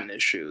cement in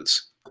his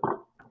shoes.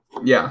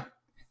 Yeah.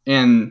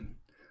 And,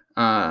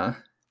 but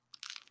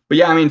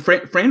yeah, I mean,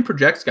 Fran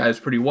projects guys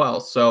pretty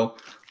well. So,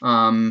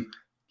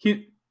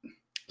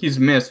 he's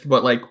missed,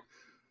 but like,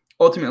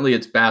 ultimately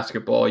it's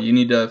basketball. You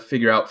need to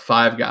figure out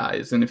 5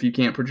 guys. And if you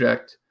can't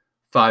project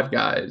 5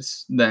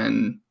 guys,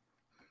 then,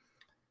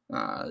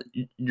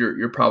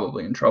 you're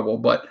probably in trouble.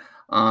 But,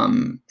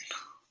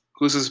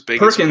 who's his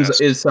biggest Perkins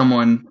missed? Is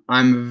someone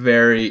I'm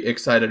very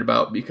excited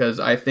about because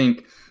I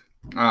think,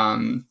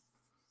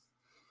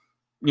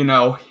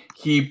 he'll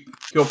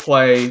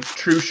play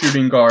true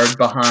shooting guard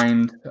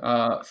behind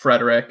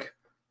Frederick.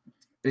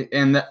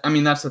 And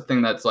that's the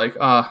thing that's like,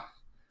 there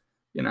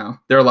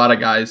are a lot of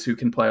guys who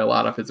can play a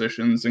lot of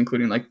positions,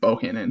 including like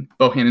Bohannon.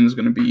 Bohannon is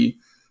going to be,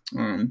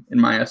 in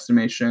my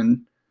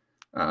estimation,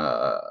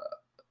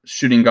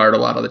 shooting guard a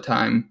lot of the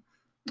time.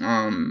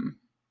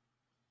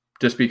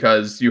 Just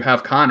because you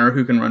have Connor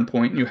who can run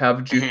point, and you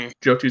have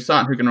Joe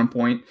Toussaint who can run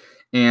point,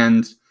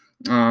 and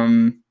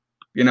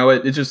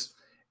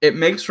it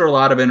makes for a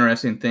lot of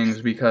interesting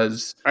things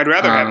because I'd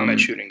rather have him at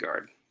shooting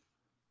guard.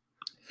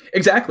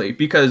 Exactly,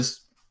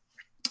 because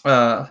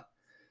when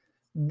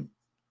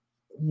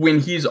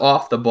he's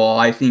off the ball,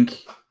 I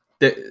think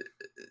that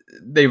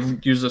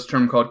they've used this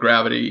term called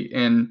gravity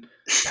in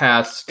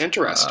past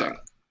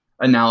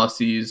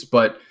analyses,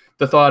 but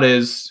the thought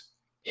is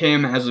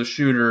him as a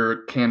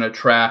shooter can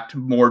attract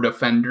more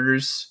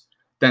defenders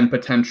than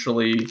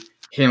potentially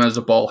him as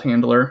a ball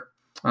handler.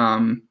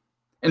 In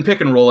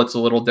pick and roll, it's a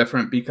little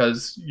different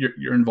because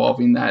you're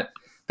involving that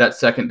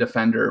second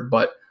defender,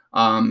 but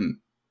I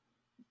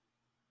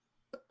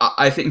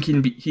think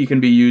he can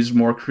be used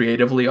more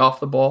creatively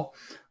off the ball.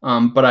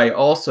 But I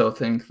also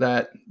think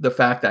that the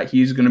fact that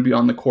he's going to be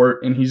on the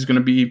court and he's going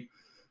to be,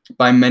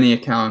 by many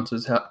accounts,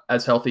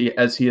 as healthy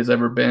as he has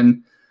ever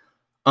been,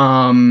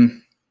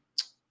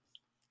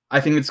 I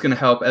think it's going to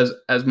help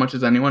as much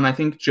as anyone. I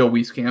think Joe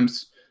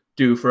Wieskamp's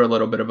due for a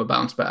little bit of a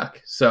bounce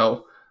back.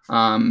 So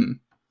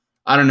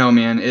I don't know,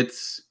 man.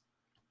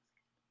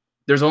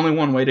 There's only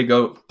one way to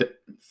go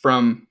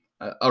from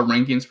a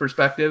rankings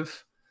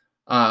perspective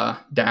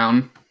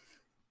down.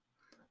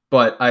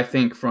 But I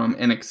think from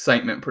an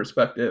excitement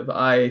perspective,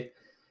 I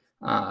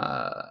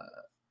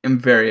am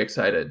very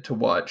excited to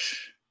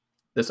watch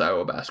this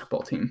Iowa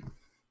basketball team.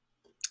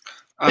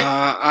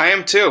 I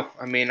am too.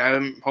 I mean,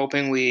 I'm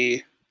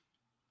hoping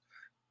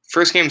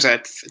first game's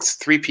it's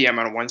 3 p.m.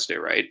 on a Wednesday,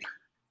 right?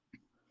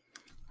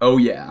 Oh,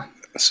 yeah.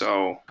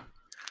 So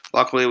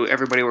luckily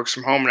everybody works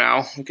from home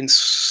now. We can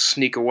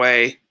sneak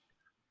away.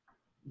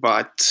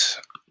 But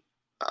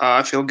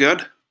I feel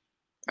good.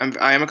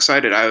 I am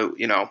excited. I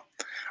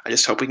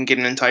just hope we can get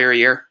an entire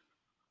year.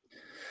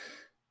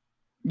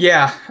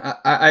 Yeah,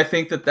 I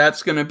think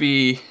that's going to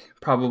be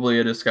probably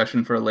a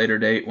discussion for a later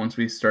date once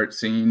we start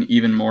seeing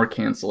even more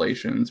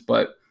cancellations.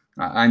 But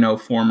I know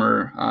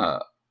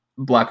former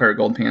Blackheart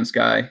Gold Pants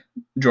guy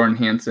Jordan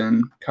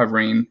Hansen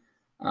covering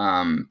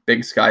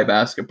Big Sky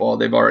basketball.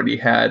 They've already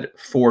had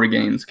 4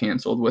 games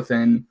canceled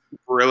within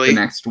the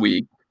next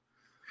week.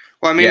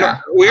 Well, I mean,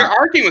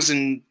 our team was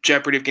in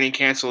jeopardy of getting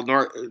canceled.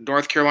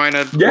 North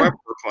Carolina, whoever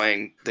were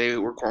playing, they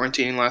were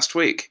quarantining last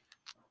week.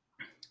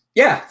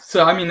 Yeah,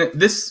 so I mean,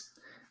 this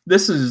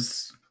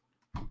is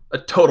a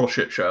total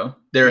shit show.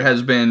 There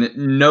has been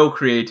no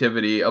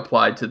creativity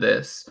applied to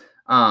this.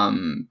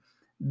 The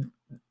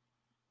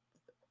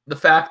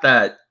fact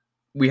that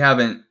we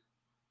haven't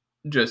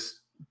just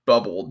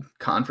bubbled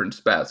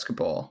conference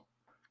basketball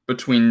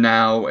between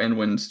now and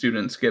when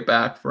students get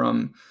back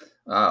from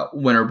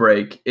winter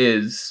break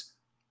is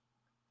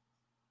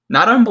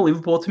not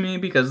unbelievable to me,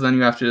 because then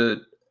you have to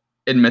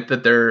admit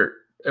that they're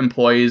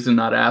employees and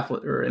not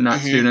athletes or not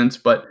students.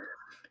 But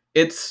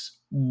it's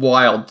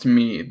wild to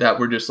me that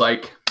we're just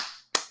like,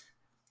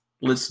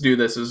 let's do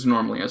this as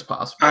normally as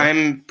possible.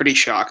 I'm pretty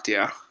shocked,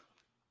 yeah.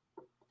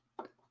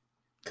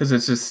 Because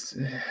it's just,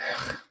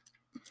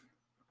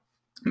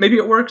 maybe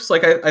it works.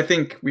 Like I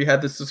think we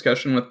had this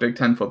discussion with Big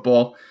Ten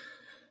football.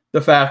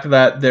 The fact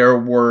that there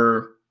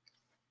were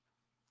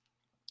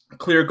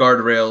clear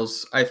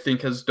guardrails, I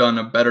think, has done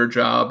a better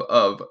job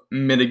of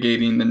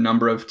mitigating the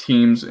number of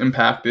teams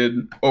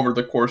impacted over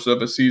the course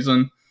of a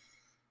season.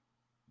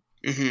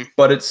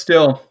 But it's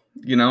still,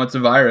 it's a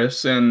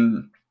virus,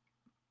 and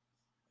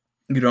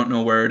you don't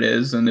know where it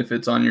is. And if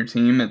it's on your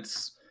team,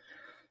 it's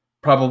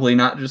probably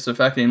not just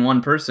affecting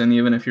one person,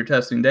 even if you're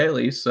testing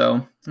daily.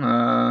 So,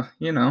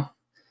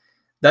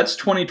 that's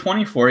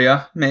 2020 for you.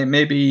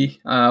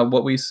 Maybe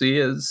what we see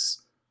is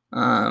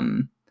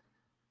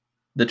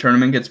the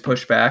tournament gets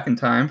pushed back in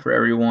time for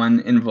everyone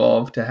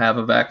involved to have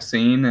a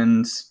vaccine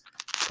and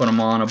put them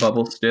all in a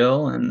bubble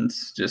still, and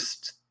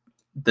just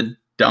the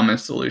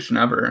dumbest solution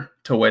ever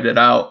to wait it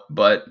out.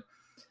 But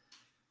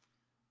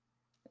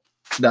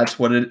that's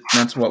what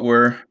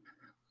we're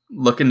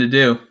looking to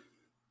do.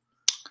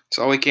 It's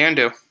all we can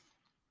do.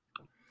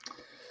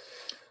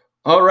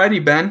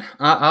 Alrighty, Ben.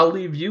 I'll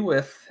leave you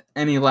with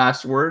any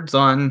last words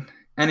on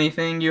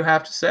anything you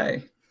have to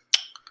say.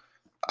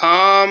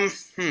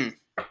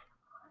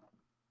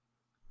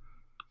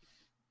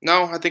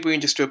 No, I think we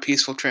can just do a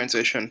peaceful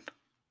transition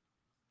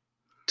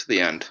to the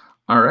end.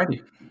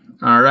 Alrighty.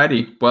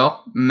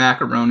 Well,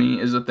 macaroni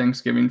is a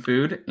Thanksgiving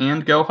food,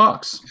 and go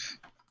Hawks.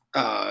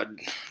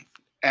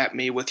 At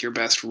me with your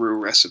best roux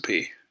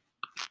recipe.